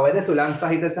තියෙනවා. තවද සුළං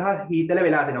සහිත සහ හීතල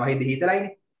වෙලා තියෙනවා. හිත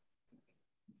හීතලයිනේ.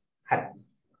 හරි.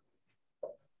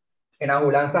 එහෙනම්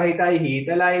උලං සහිතයි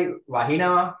හීතලයි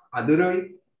වහිනවා අඳුරුයි.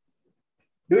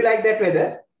 Do you like that weather?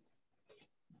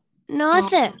 no,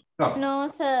 sir. no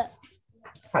sir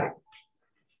හරි.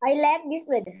 I like this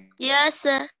weather. Yes,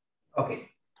 sir. Okay.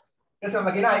 ඊට පස්සේ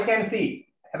මම කියනවා I can see.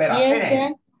 හැබැයි Yes, රස්නේ නැහැ.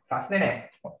 රස්නේ නැහැ.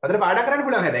 අතට පාඩම් කරන්න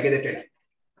පුළුවන් හැබැයි ගෙදරට වෙලා.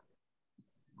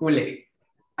 cool එකේ.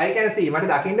 I can see මට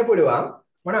දකින්න පුළුවන්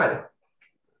මොනවද?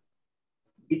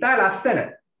 ඉතා ලස්සන.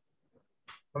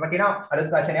 මම කියනවා අලුත්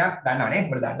වචනයක් දන්නවනේ.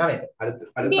 මොකද දන්නව නේද?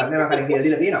 අලුත් වචනයක් කලින් කියලා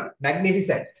දීලා තියෙනවා.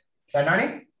 magnificent. දන්නවනේ?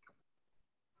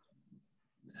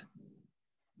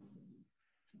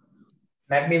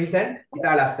 magnificent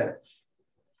ඉතා ලස්සන.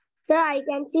 Sir, I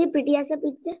can see pretty as a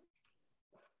picture.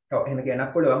 ඔව් එහෙම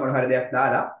කියන්නත් පුළුවන් මොන හරි දෙයක්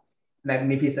දාලා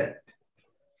magnificent.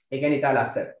 ඒ කියන්නේ ඉතා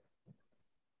ලස්සන.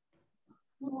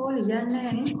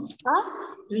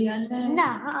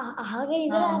 අහගෙන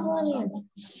ඉඳලා ආවෝනේ.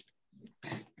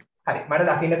 හරි මට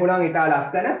දකින්න පුළුවන් ඉතා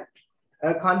ලස්සන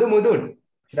කඳු මුදුන්.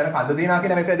 දැන් කඳු දිනවා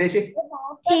කියලා මේ ප්‍රදේශේ.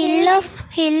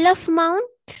 Hill of mount.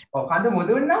 ඔව් කඳු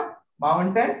මුදුන් නම්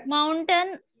mountain mountain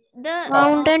the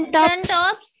Mountain tops.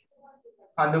 tops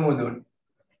කඳු මුදුන්.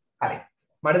 හරි.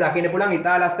 මට දකින්න පුළුවන්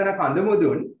ඉතා ලස්සන කඳු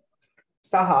මුදුන්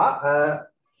සහ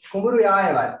කුඹුරු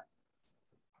යායවල්.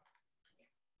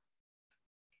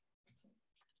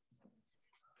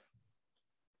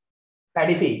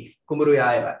 paddy fields කුඹුරු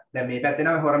යායවල්. දැන් මේ පැත්තේ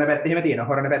නම් හොරණ පැත්තේ එහෙම තියෙනවා.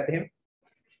 හොරණ පැත්තේ එහෙම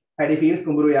paddy fields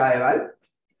කුඹුරු යායවල්.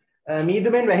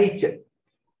 මීදුමෙන් වැහිච්ච.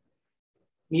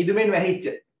 මීදුමෙන් වැහිච්ච.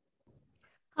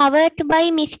 Covered by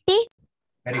misty.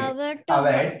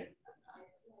 covered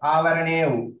ආවරණය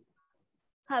වූ.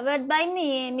 covered by me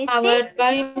misty Covered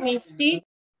by misty.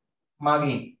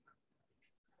 මගින්.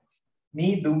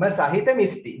 මීදුම සහිත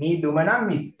මිස්ටි. මීදුම නම්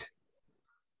මිස්ට්.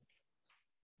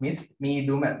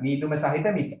 මීදුම සහිත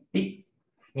මිස්ටි.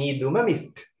 මීදුම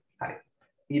මිස්ට්. හරි.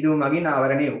 මීදුම මගින්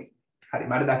ආවරණය වූ. හරි.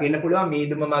 මට දකින්න පුළුවන්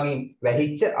මීදුම මගින්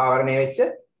වැහිච්ච ආවරණය වෙච්ච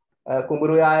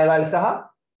කුඹුරු යායවල් සහ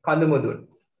කඳු මුදුන්.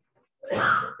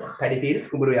 paddy fields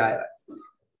කුඹුරු යායවල්.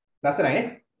 ලස්සනයි නේ?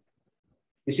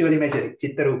 visual imagery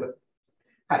චිත්‍ර රූප.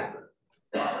 හරි.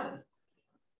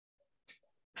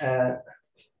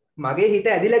 මගේ හිත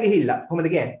ඇදිලා ගිහිල්ලා කොහොමද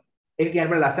කියන්නේ? ඒක කියන්න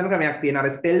බල ලස්සන ක්‍රමයක් තියෙනවා.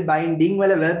 අර spell binding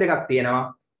වල verb එකක් තියෙනවා.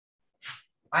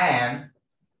 I am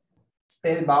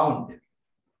spellbound.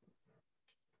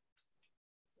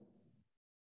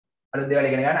 අලුත් දේවල්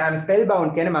ඉගෙන ගන්න. I am spellbound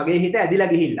කියන්නේ මගේ හිත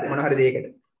ඇදිලා ගිහිල්ලා මොන හරි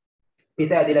දෙයකට.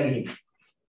 හිත ඇදිලා ගිහිල්ලා.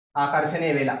 ආකර්ෂණය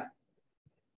වෙලා.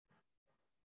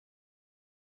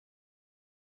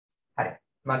 හරි.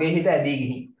 මගේ හිත ඇදී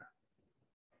ගිහින්.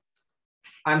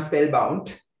 I am spellbound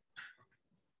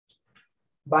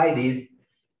by this.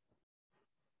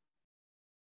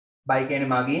 by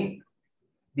කියන්නේ මගින්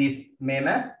this මෙම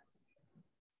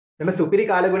සුපිරි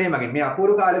කාලගුණය මගින් මේ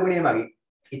අපූර්ව කාලගුණය මගින්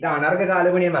ඊට අනර්ග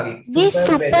කාලගුණය මගින් This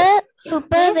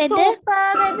super weather.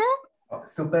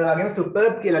 සුපර් වගේම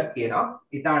සුපර්බ් කියලා කියනවා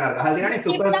ඊට අනර්ග. අහලා තියෙනවනේ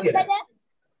සුපර්බ් කියලා.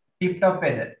 Tip top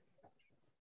weather.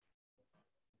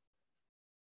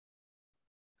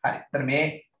 හරි. එතන මේ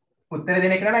උත්තර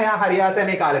දෙන එක නෑ යා හරි ආසයි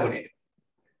මේ කාලගුණයට.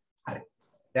 හරි.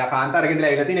 එයා කාන්තාරගෙන් ඉඳලා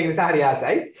ඇවිල්ලා තියෙන නිසා හරි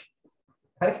ආසයි.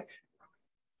 හරි.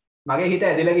 මගේ හිත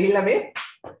ඇදලා ගිහිල්ලා මේ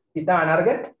හිත අනර්ග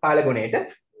කාලගුණයට.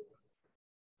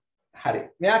 හරි.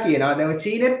 මෙයා කියනවා දැන්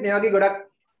චීනෙත් මේ වගේ ගොඩක්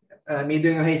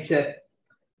මීදුවෙන් වෙච්ච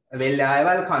වෙල්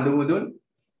ආයවල් කඳු මුදුන්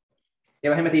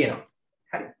ඒවා හැම තියෙනවා.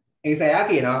 හරි. ඒ නිසා එයා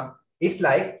කියනවා it's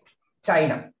like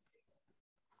China.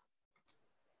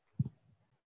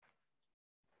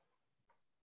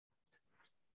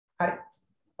 හරි.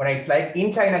 it's like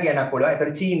in China කියන්නත් පුළුවන්. ඒතර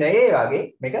චීනයේ වගේ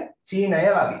මේක චීනය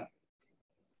වගේ.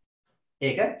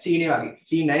 ඒක චීනය වගේ.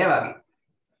 චීනය වගේ.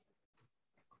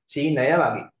 චීනය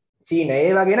වගේ.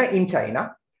 චීනයේ වගේ නම් in China.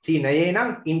 චීනයේ නම්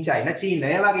in China.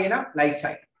 චීනය වගේ නම් like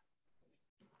China.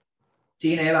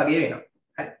 චීනය වගේ වෙනවා.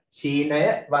 හරි. චීනය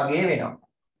වගේ වෙනවා.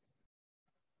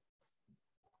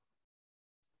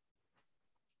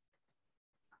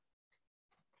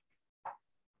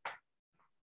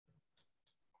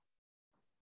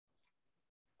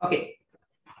 Okay.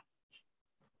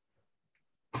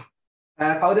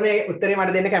 කවුද මේ උත්තරේ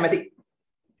මට දෙන්න කැමති?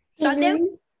 Sadev.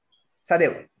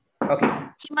 Sadev. Okay.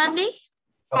 Himandi?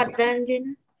 Okay.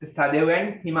 Sadev and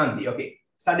Himandi. Okay.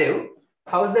 Sadev,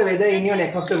 how's the weather in your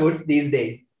neck of the woods these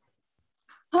days?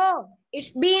 Oh, it's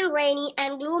been rainy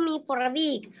and gloomy for a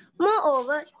week.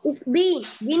 Moreover, it's been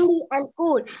windy and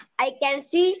cool. I can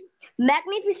see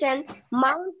magnificent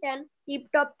mountain,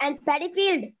 tip-top and paddy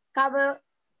field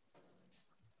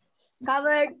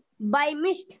covered by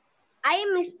mist. I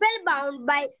am spellbound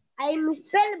by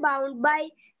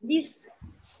this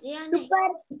super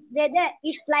weather.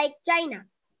 It's like China.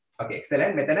 Okay,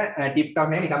 excellent. මෙතන tip top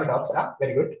නේ නිකම්ම tops ah.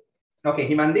 Very good. Okay,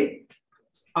 Himandi,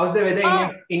 how's the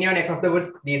weather in your neck of the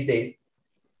woods these days?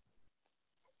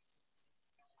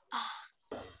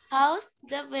 How's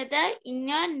the weather in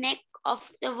your neck of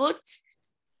the woods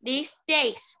these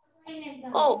days?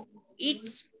 Oh,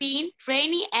 it's been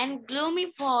rainy and gloomy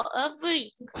for a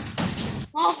week.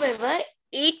 However,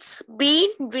 it's been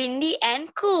windy and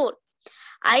cool.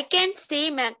 I can see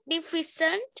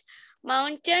magnificent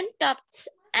mountain tops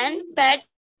and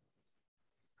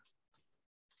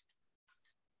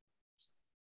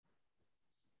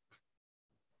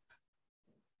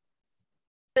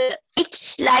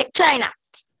it's like China.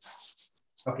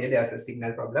 Okay, there's a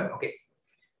signal problem. Okay.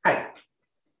 Hi.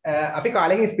 අපි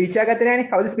කාලෙකින් speech එකක් ගත්තේ නෑනේ.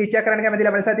 කවුද speech එකක් කරන්න කැමතිද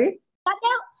ලබන සතියේ?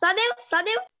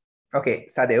 Sadev. Okay,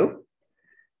 Sadev.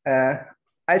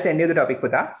 I'll send you the topic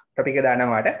පුතා. topic එක දාන්නම්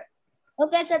වාට.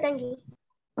 Okay, sir. Thank you.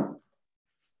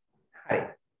 Hi.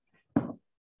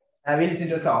 We'll listen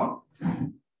to a song.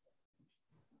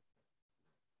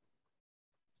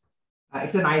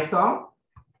 It's a nice song.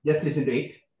 Just listen to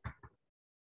it.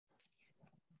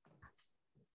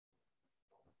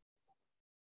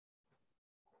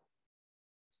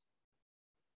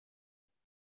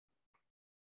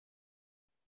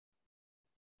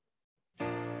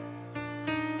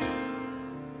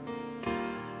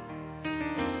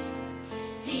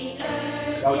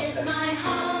 Is my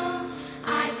home.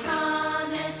 I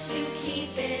promise to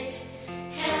keep it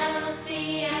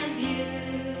healthy and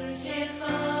beautiful.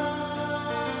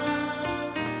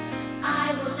 I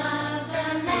will love the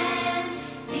land,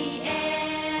 the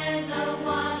air, the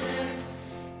water,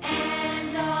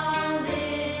 and all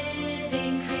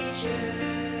living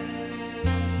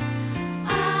creatures.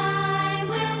 I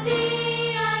will be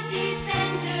a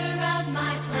defender of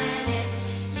my planet,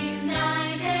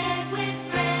 united with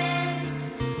friends.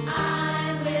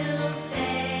 I will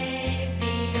save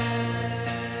the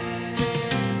earth.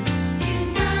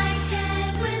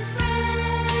 United with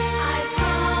friends, I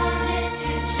promise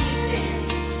to keep it.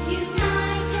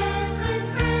 United with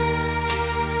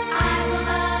friends, I will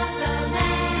love the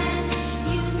land.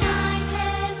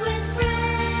 United with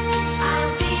friends,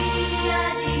 I'll be a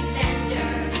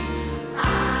defender. I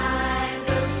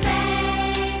will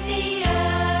save the earth.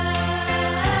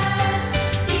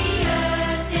 The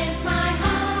earth is my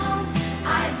home. I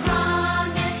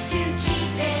promise to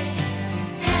keep it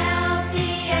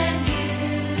healthy and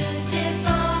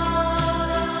beautiful.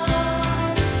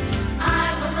 I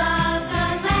will love the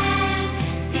land,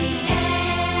 the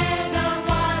air, the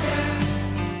water,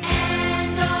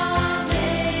 and all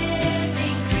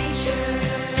living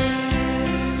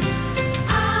creatures. I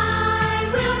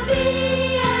will be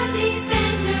a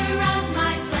defender of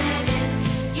my planet,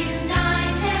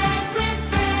 united with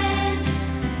friends.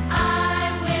 I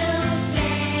will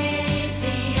save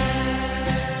the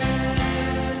earth.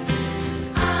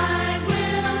 I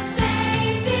will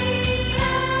save the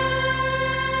earth.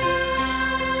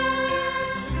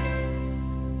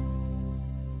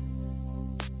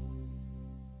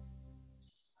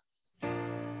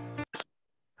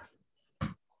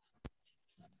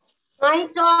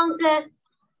 Nice song, sir.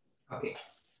 Okay.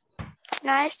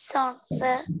 Nice song,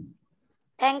 sir.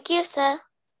 Thank you, sir.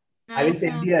 I will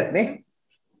send the earth නේ.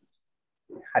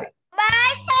 හරි.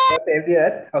 Bye, sir. So save the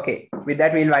earth. Okay. With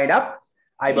that we'll wind up.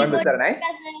 අයිබෝන් බුසරණයි.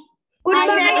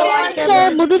 Goodbye, sir.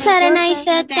 Budu Saranai,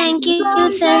 sir. Thank you,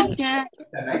 sir.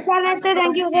 Busaranai.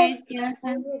 Thank you,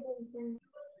 sir.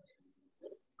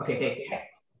 Okay, take care.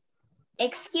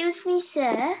 Excuse me,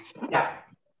 sir. Yeah.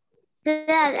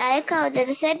 Sir, I කවුදද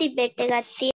sir debate එක ගත්තේ?